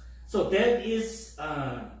 So that is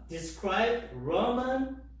described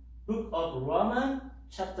book of Romans,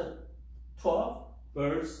 chapter 12,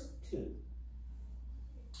 verse 2.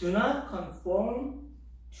 Do not conform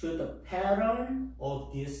to the pattern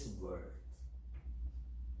of this world.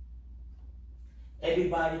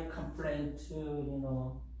 Everybody complain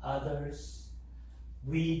to others.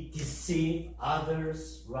 We deceive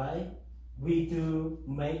others, right? We do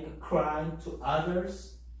make a crime to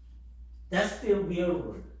others. That's the real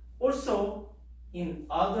world. Also, in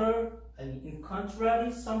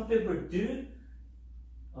contrary, some people do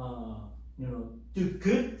do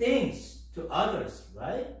good things to others,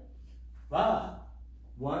 right? But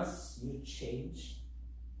once you change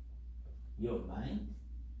your mind,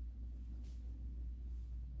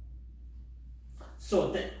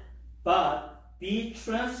 but be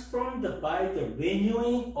transformed by the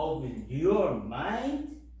renewing of your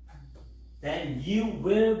mind, then you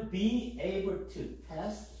will be able to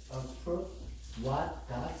test or prove what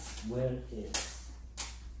God's will is.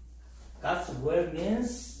 God's will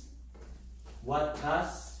means what God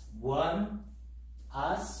wants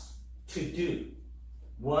us to do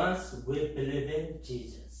once we believe in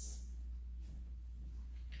Jesus.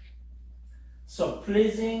 So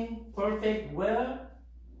pleasing, perfect will,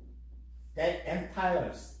 that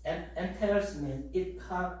entails means it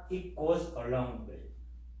goes along with,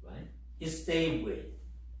 right? It stays with.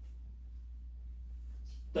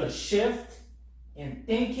 The shift in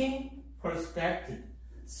thinking perspective.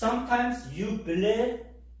 Sometimes you believe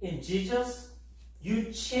in Jesus,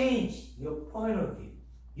 you change your point of view.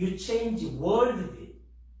 You change worldview.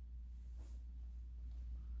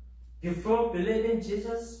 Before believing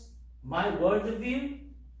Jesus, my worldview,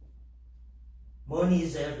 money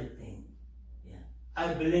is everything. Yeah.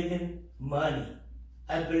 I believe in money.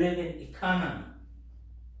 I believe in economy.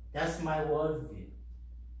 That's my worldview.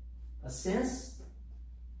 But since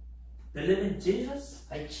believing Jesus,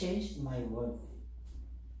 I changed my worldview.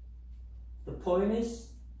 The point is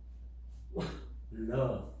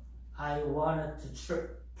love. I wanted to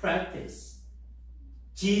practice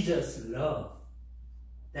Jesus' love.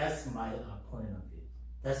 That's my point of view.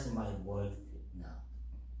 That's my worldview now.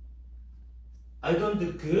 I don't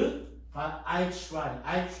do good, but I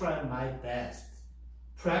try my best.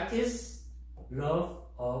 Practice love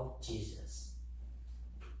of Jesus.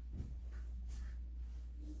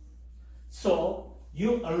 So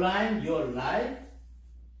you align your life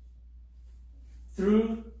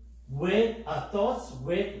with thoughts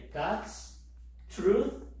with God's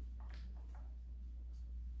truth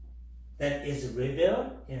that is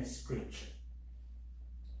revealed in Scripture.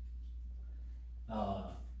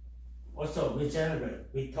 Also, regenerate,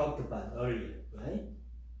 we talked about earlier, right?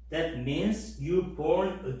 That means you're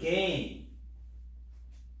born again.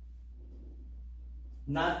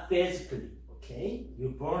 Not physically, okay?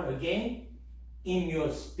 You're born again in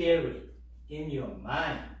your spirit, in your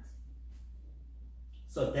mind.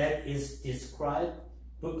 So that is described,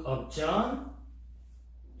 book of John,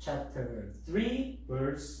 chapter 3,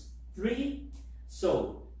 verse 3.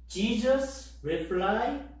 So Jesus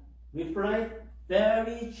replied,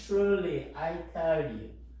 very truly I tell you,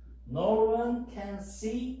 no one can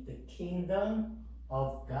see the kingdom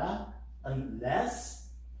of God unless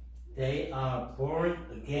they are born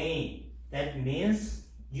again. That means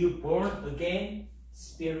you're born again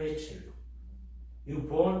spiritually. You're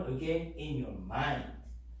born again in your mind.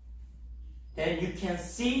 Then you can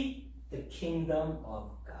see the kingdom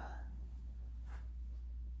of God.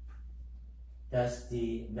 That's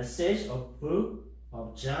the message of book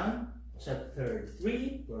of John, chapter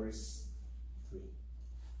 3, verse 3.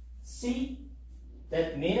 See,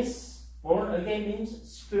 that means born again means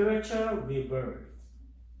spiritual rebirth.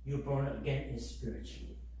 You're born again in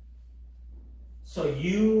spiritually. So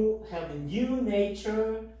you have a new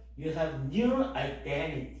nature, you have new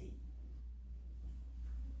identity.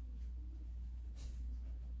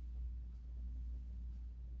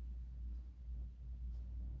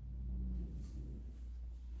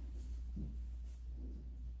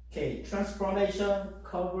 Okay, transformation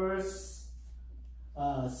covers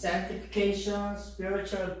sanctification,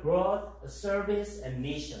 spiritual growth, service, and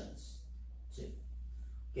missions.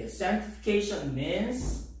 Okay, sanctification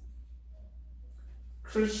means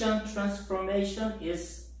Christian transformation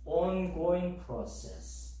is ongoing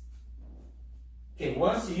process. Okay,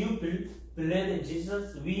 once you believe in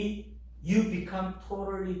Jesus, you become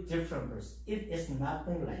totally different person. It is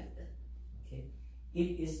nothing like that. Okay,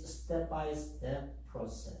 it is a step-by-step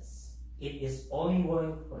process. It is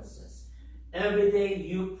ongoing process. Every day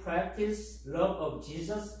you practice love of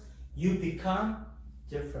Jesus, you become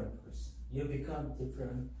different person. You become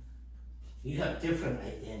different. You have different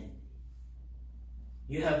identity.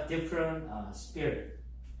 You have different spirit.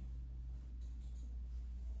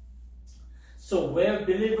 So where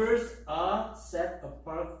believers are set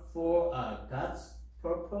apart for God's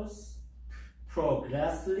purpose,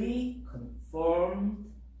 progressively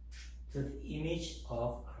conformed to the image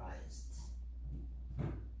of Christ.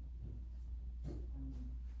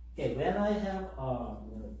 Okay, when I have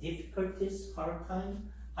difficulties, hard time,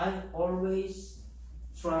 I always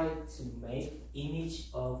try to make image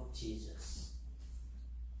of Jesus.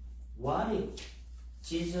 Why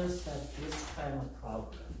Jesus had this kind of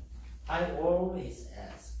problem? I always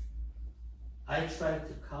ask. I try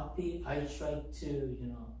to copy. I try to,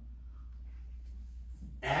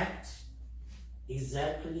 act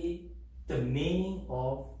exactly the meaning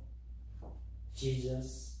of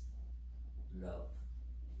Jesus' love.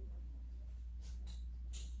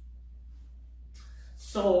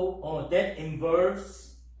 So that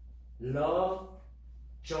involves love,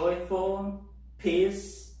 joyful,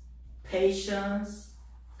 peace, patience,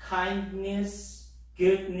 kindness,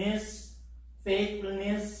 goodness,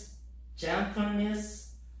 faithfulness,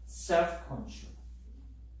 gentleness, self-control.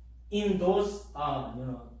 In those,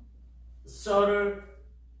 subtle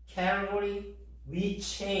category, we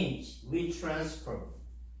change, we transform.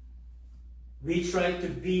 We try to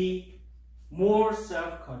be more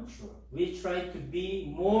self-control. We try to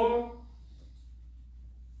be more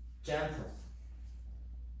gentle.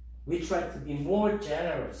 We try to be more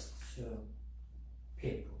generous to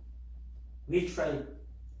people. We try to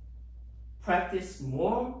practice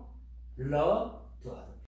more love to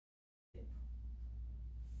other people.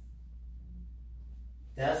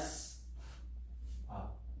 That's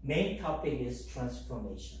main topic is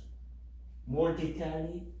transformation. More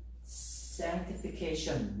detailedly,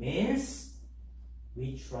 sanctification means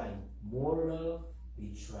we try more love,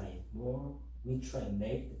 we try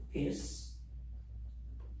make the peace.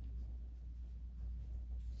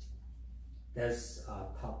 That's a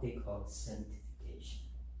topic of sanctification.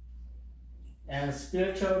 And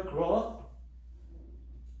spiritual growth,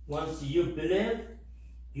 once you believe,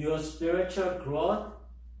 your spiritual growth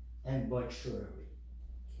and maturity.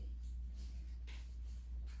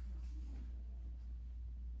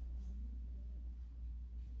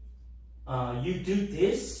 You do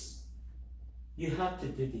this, you have to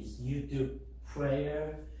do this. You do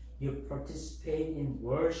prayer, you participate in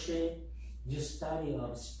worship, you study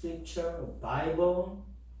of scripture, of Bible,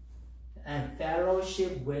 and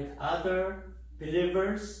fellowship with other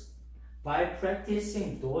believers. By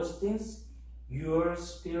practicing those things, your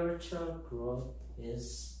spiritual growth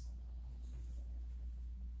is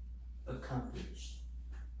accomplished.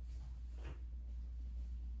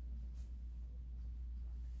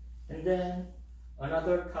 And then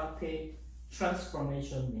another topic,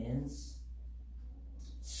 transformation means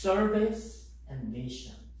service and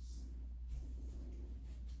missions.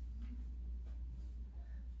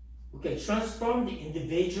 Okay, transform the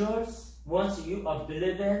individuals. Once you are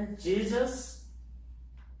believing Jesus,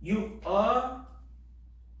 you are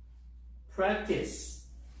practice,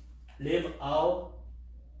 live out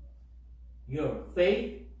your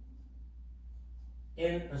faith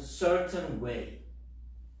in a certain way.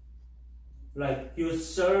 Like you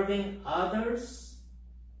serving others,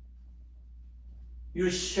 you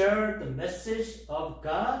share the message of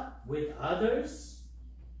God with others,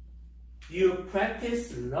 you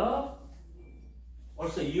practice love,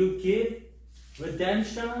 also you give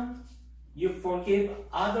redemption, you forgive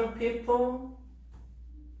other people.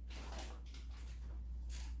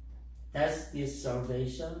 That's the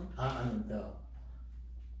salvation,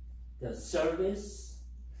 the service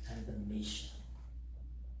and the mission.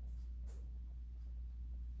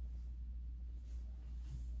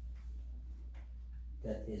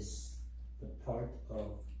 That is the part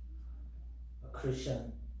of a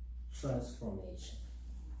Christian transformation.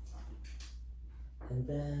 And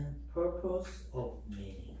then purpose of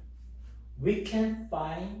meaning. We can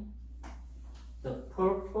find the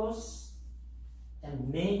purpose and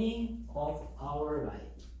meaning of our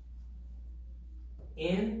life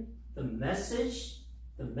in the message.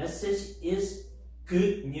 The message is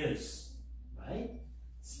good news, right?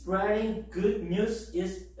 Spreading good news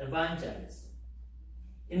is evangelism.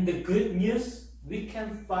 In the good news, we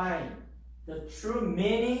can find the true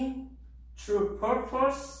meaning, true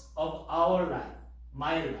purpose of our life,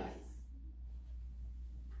 my life.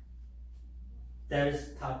 That is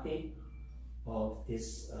the topic of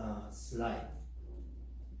this slide.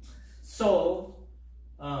 So,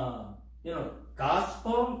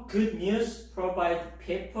 gospel, good news provide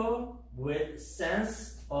people with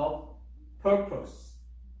sense of purpose.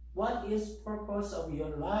 What is purpose of your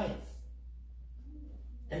life?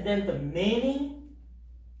 And then the meaning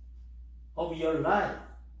of your life.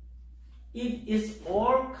 It is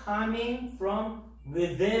all coming from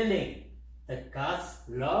revealing the God's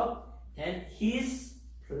love and His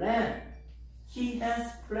plan. He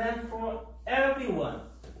has plan for everyone.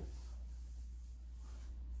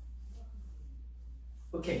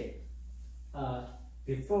 Okay,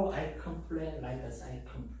 before I complain, like as I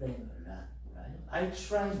complain a lot, right? I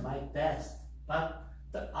tried my best, but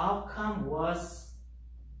the outcome was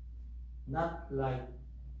not like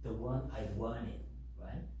the one I wanted,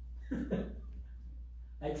 right?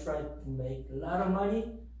 I tried to make a lot of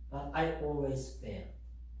money, but I always failed.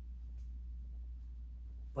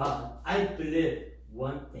 But I believe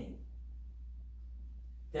one thing.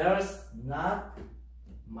 There's not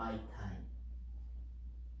my time.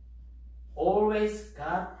 Always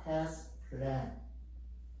God has planned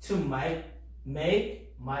to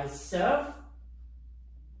make myself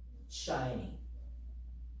shining.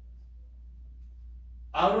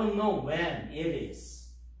 I don't know when it is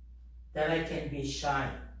that I can be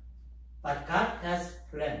shine, but God has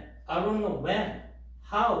planned. I don't know when,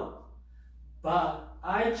 how, but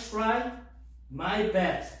I try my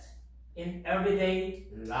best in everyday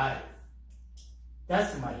life.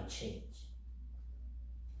 That's my change.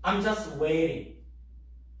 I'm just waiting.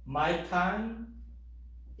 My time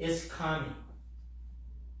is coming.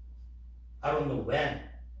 I don't know when.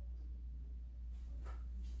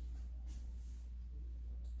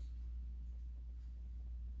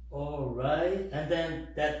 All right, and then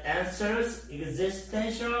that answers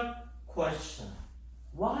existential question.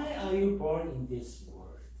 Why are you born in this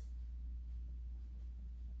world?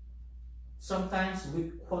 Sometimes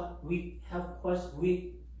we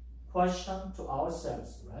question to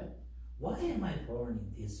ourselves, right? Why am I born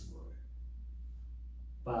in this world?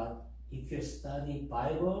 But if you study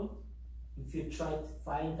Bible, if you try to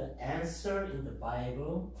find the answer in the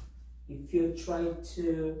Bible, if you try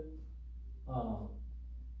to,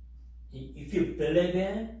 if you believe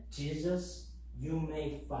in Jesus, you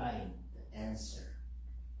may find the answer.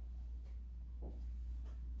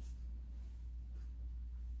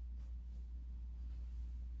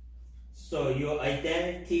 So your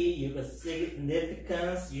identity, your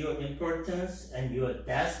significance, your importance, and your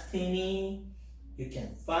destiny, you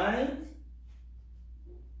can find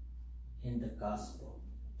in the gospel.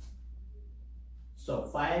 So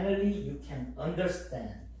finally, you can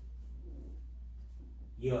understand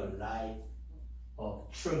your life of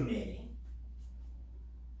true meaning.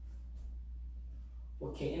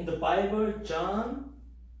 Okay, in the Bible, John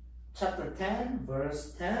chapter 10,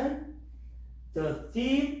 verse 10, the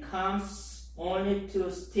thief comes only to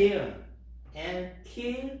steal and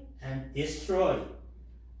kill and destroy.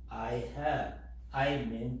 I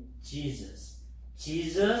mean Jesus.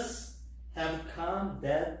 Jesus have come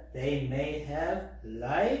that they may have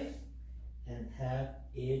life and have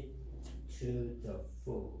it to the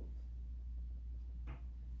full.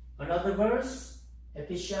 Another verse,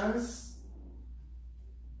 Ephesians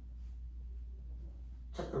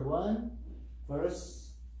chapter 1, verse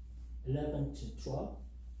 11 to 12.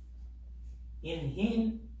 In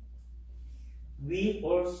Him we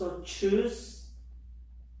also choose,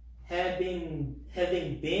 having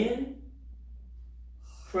been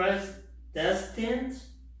predestined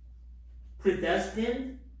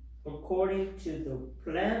according to the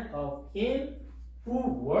plan of Him who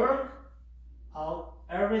worked out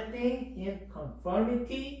everything in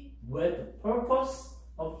conformity with the purpose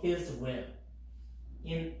of His will,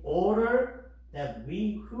 in order that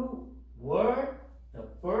we who were the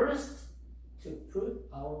first to put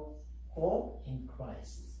our hope in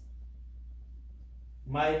Christ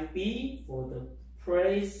might be for the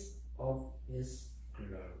praise of His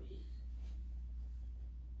glory.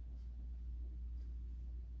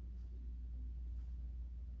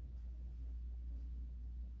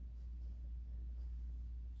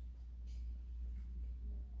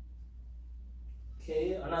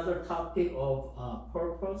 Okay, another topic of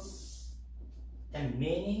purpose and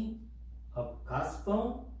meaning of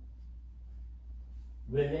gospel,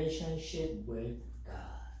 relationship with God.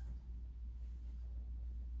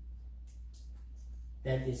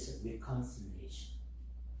 That is reconciliation.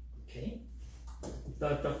 Okay?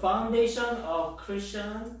 The foundation of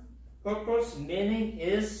Christian purpose, meaning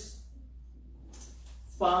is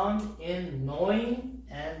found in knowing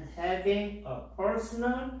and having a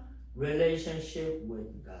personal relationship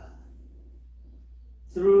with God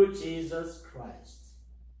through Jesus Christ.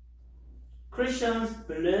 Christians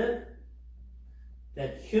believe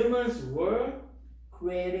that humans were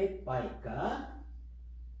created by God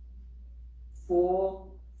for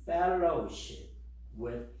fellowship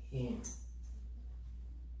with Him.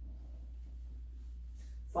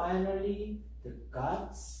 Finally, the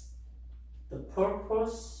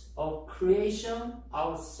purpose of creation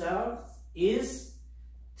ourselves is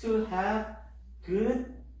to have good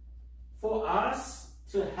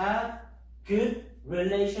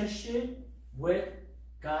relationship with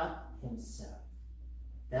God Himself.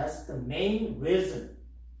 That's the main reason.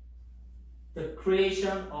 The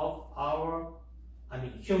creation of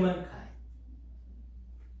humankind.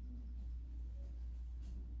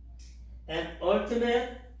 And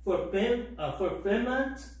ultimate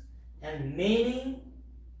fulfillment and meaning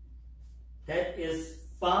that is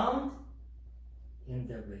found in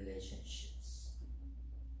the relationships.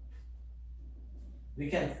 We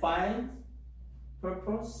can find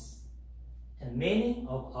purpose and meaning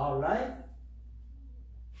of our life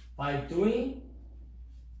by doing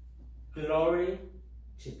glory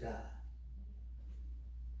to God.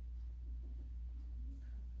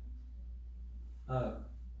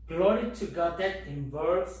 Glory to God that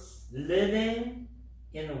involves living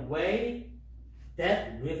in a way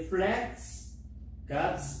that reflects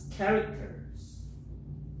God's characters,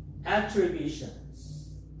 attributions,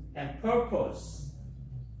 and purpose,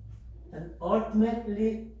 and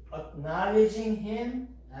ultimately acknowledging Him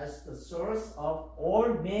as the source of all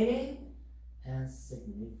meaning and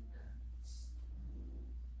significance.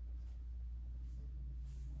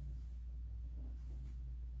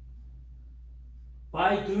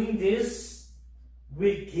 By doing this,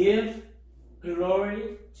 we give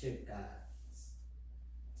glory to God.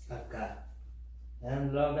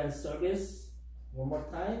 And love and service, one more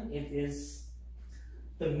time, it is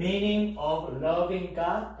the meaning of loving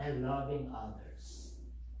God and loving others.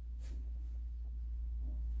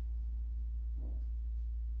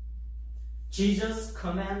 Jesus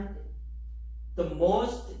commanded the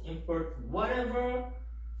most important, whatever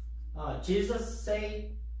Jesus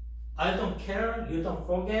say, I don't care, you don't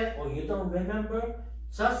forget, or you don't remember,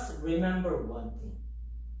 just remember one thing,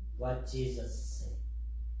 what Jesus said.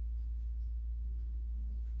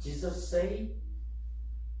 Jesus said,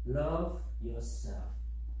 love yourself,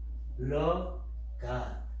 love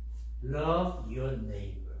God, love your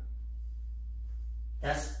neighbor.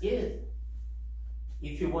 That's it.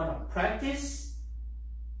 If you want to practice,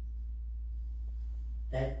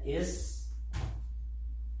 that is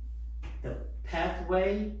the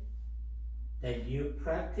pathway that you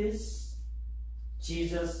practice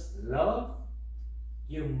Jesus' love,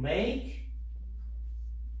 you make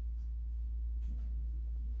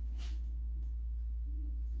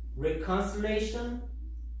reconciliation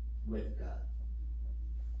with God.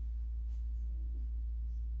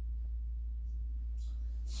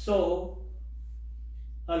 So,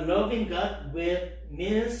 a loving God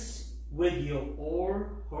means with your whole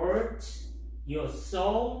heart, your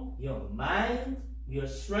soul, your mind, your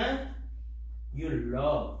strength, you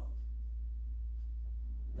love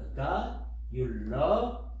the God, you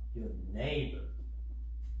love your neighbor,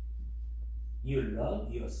 you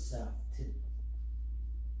love yourself too.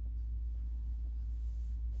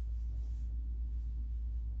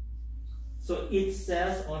 So it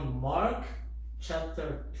says on Mark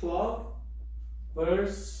chapter 12,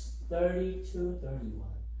 verse 30-31,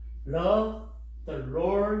 love the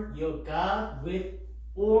Lord your God with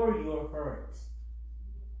all your heart,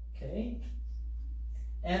 okay?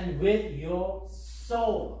 And with your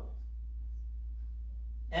soul,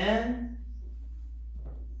 and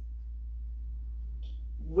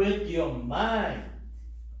with your mind,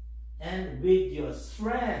 and with your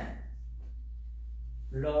strength.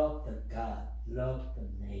 Love the God, love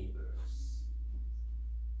the neighbors.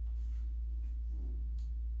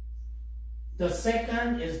 The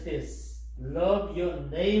second is this: love your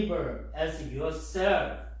neighbor as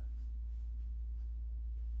yourself.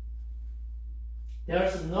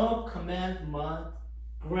 There's no commandment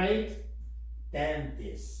greater than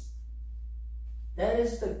this. That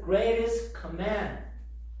is the greatest command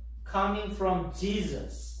coming from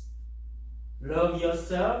Jesus. Love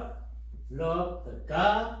yourself, love the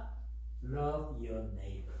God, love your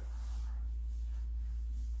neighbor.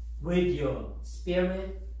 With your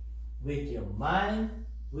spirit, with your mind,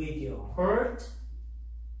 with your heart,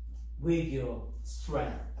 with your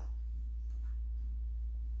strength.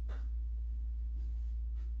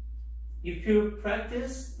 If you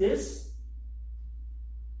practice this,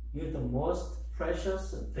 you're the most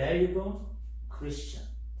precious, valuable Christian.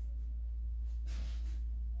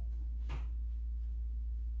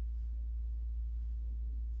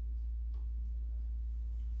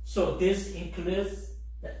 So this includes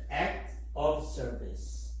the act of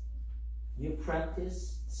service. You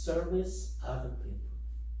practice service other people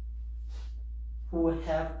who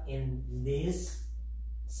have in this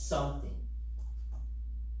something.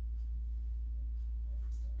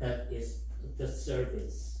 That is the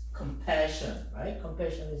service. Compassion, right?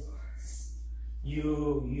 Compassion is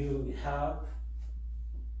you help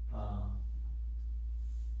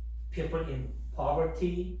people in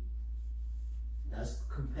poverty. That's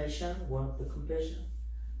compassion, one of the compassion.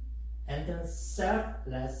 And then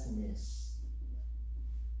selflessness.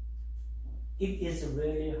 It is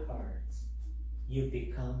really hard. You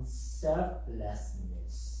become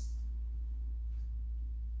selflessness.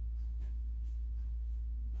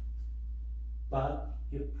 But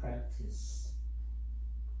you practice.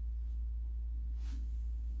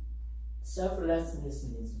 Selflessness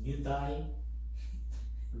means you die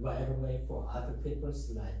right away for other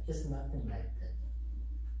people's life. It's nothing like that.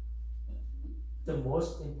 The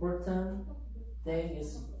most important thing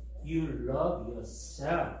is you love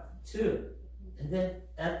yourself too. And then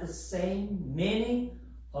at the same meaning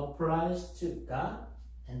applies to God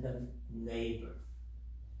and the neighbor.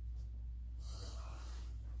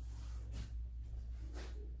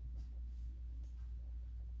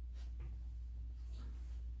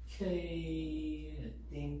 Okay,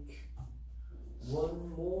 I think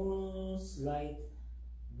one more slide.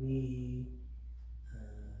 We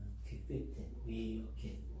keep it.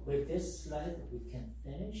 Okay. With this slide, we can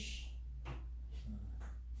finish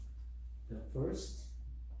the first.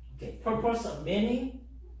 Okay, purpose of meaning.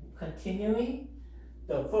 Continuing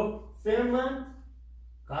the fulfillment.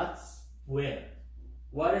 God's will.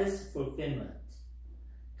 What is fulfillment?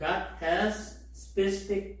 God has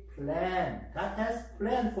specific plan. God has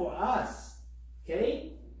plan for us.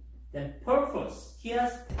 Okay? Then purpose. He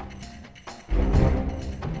has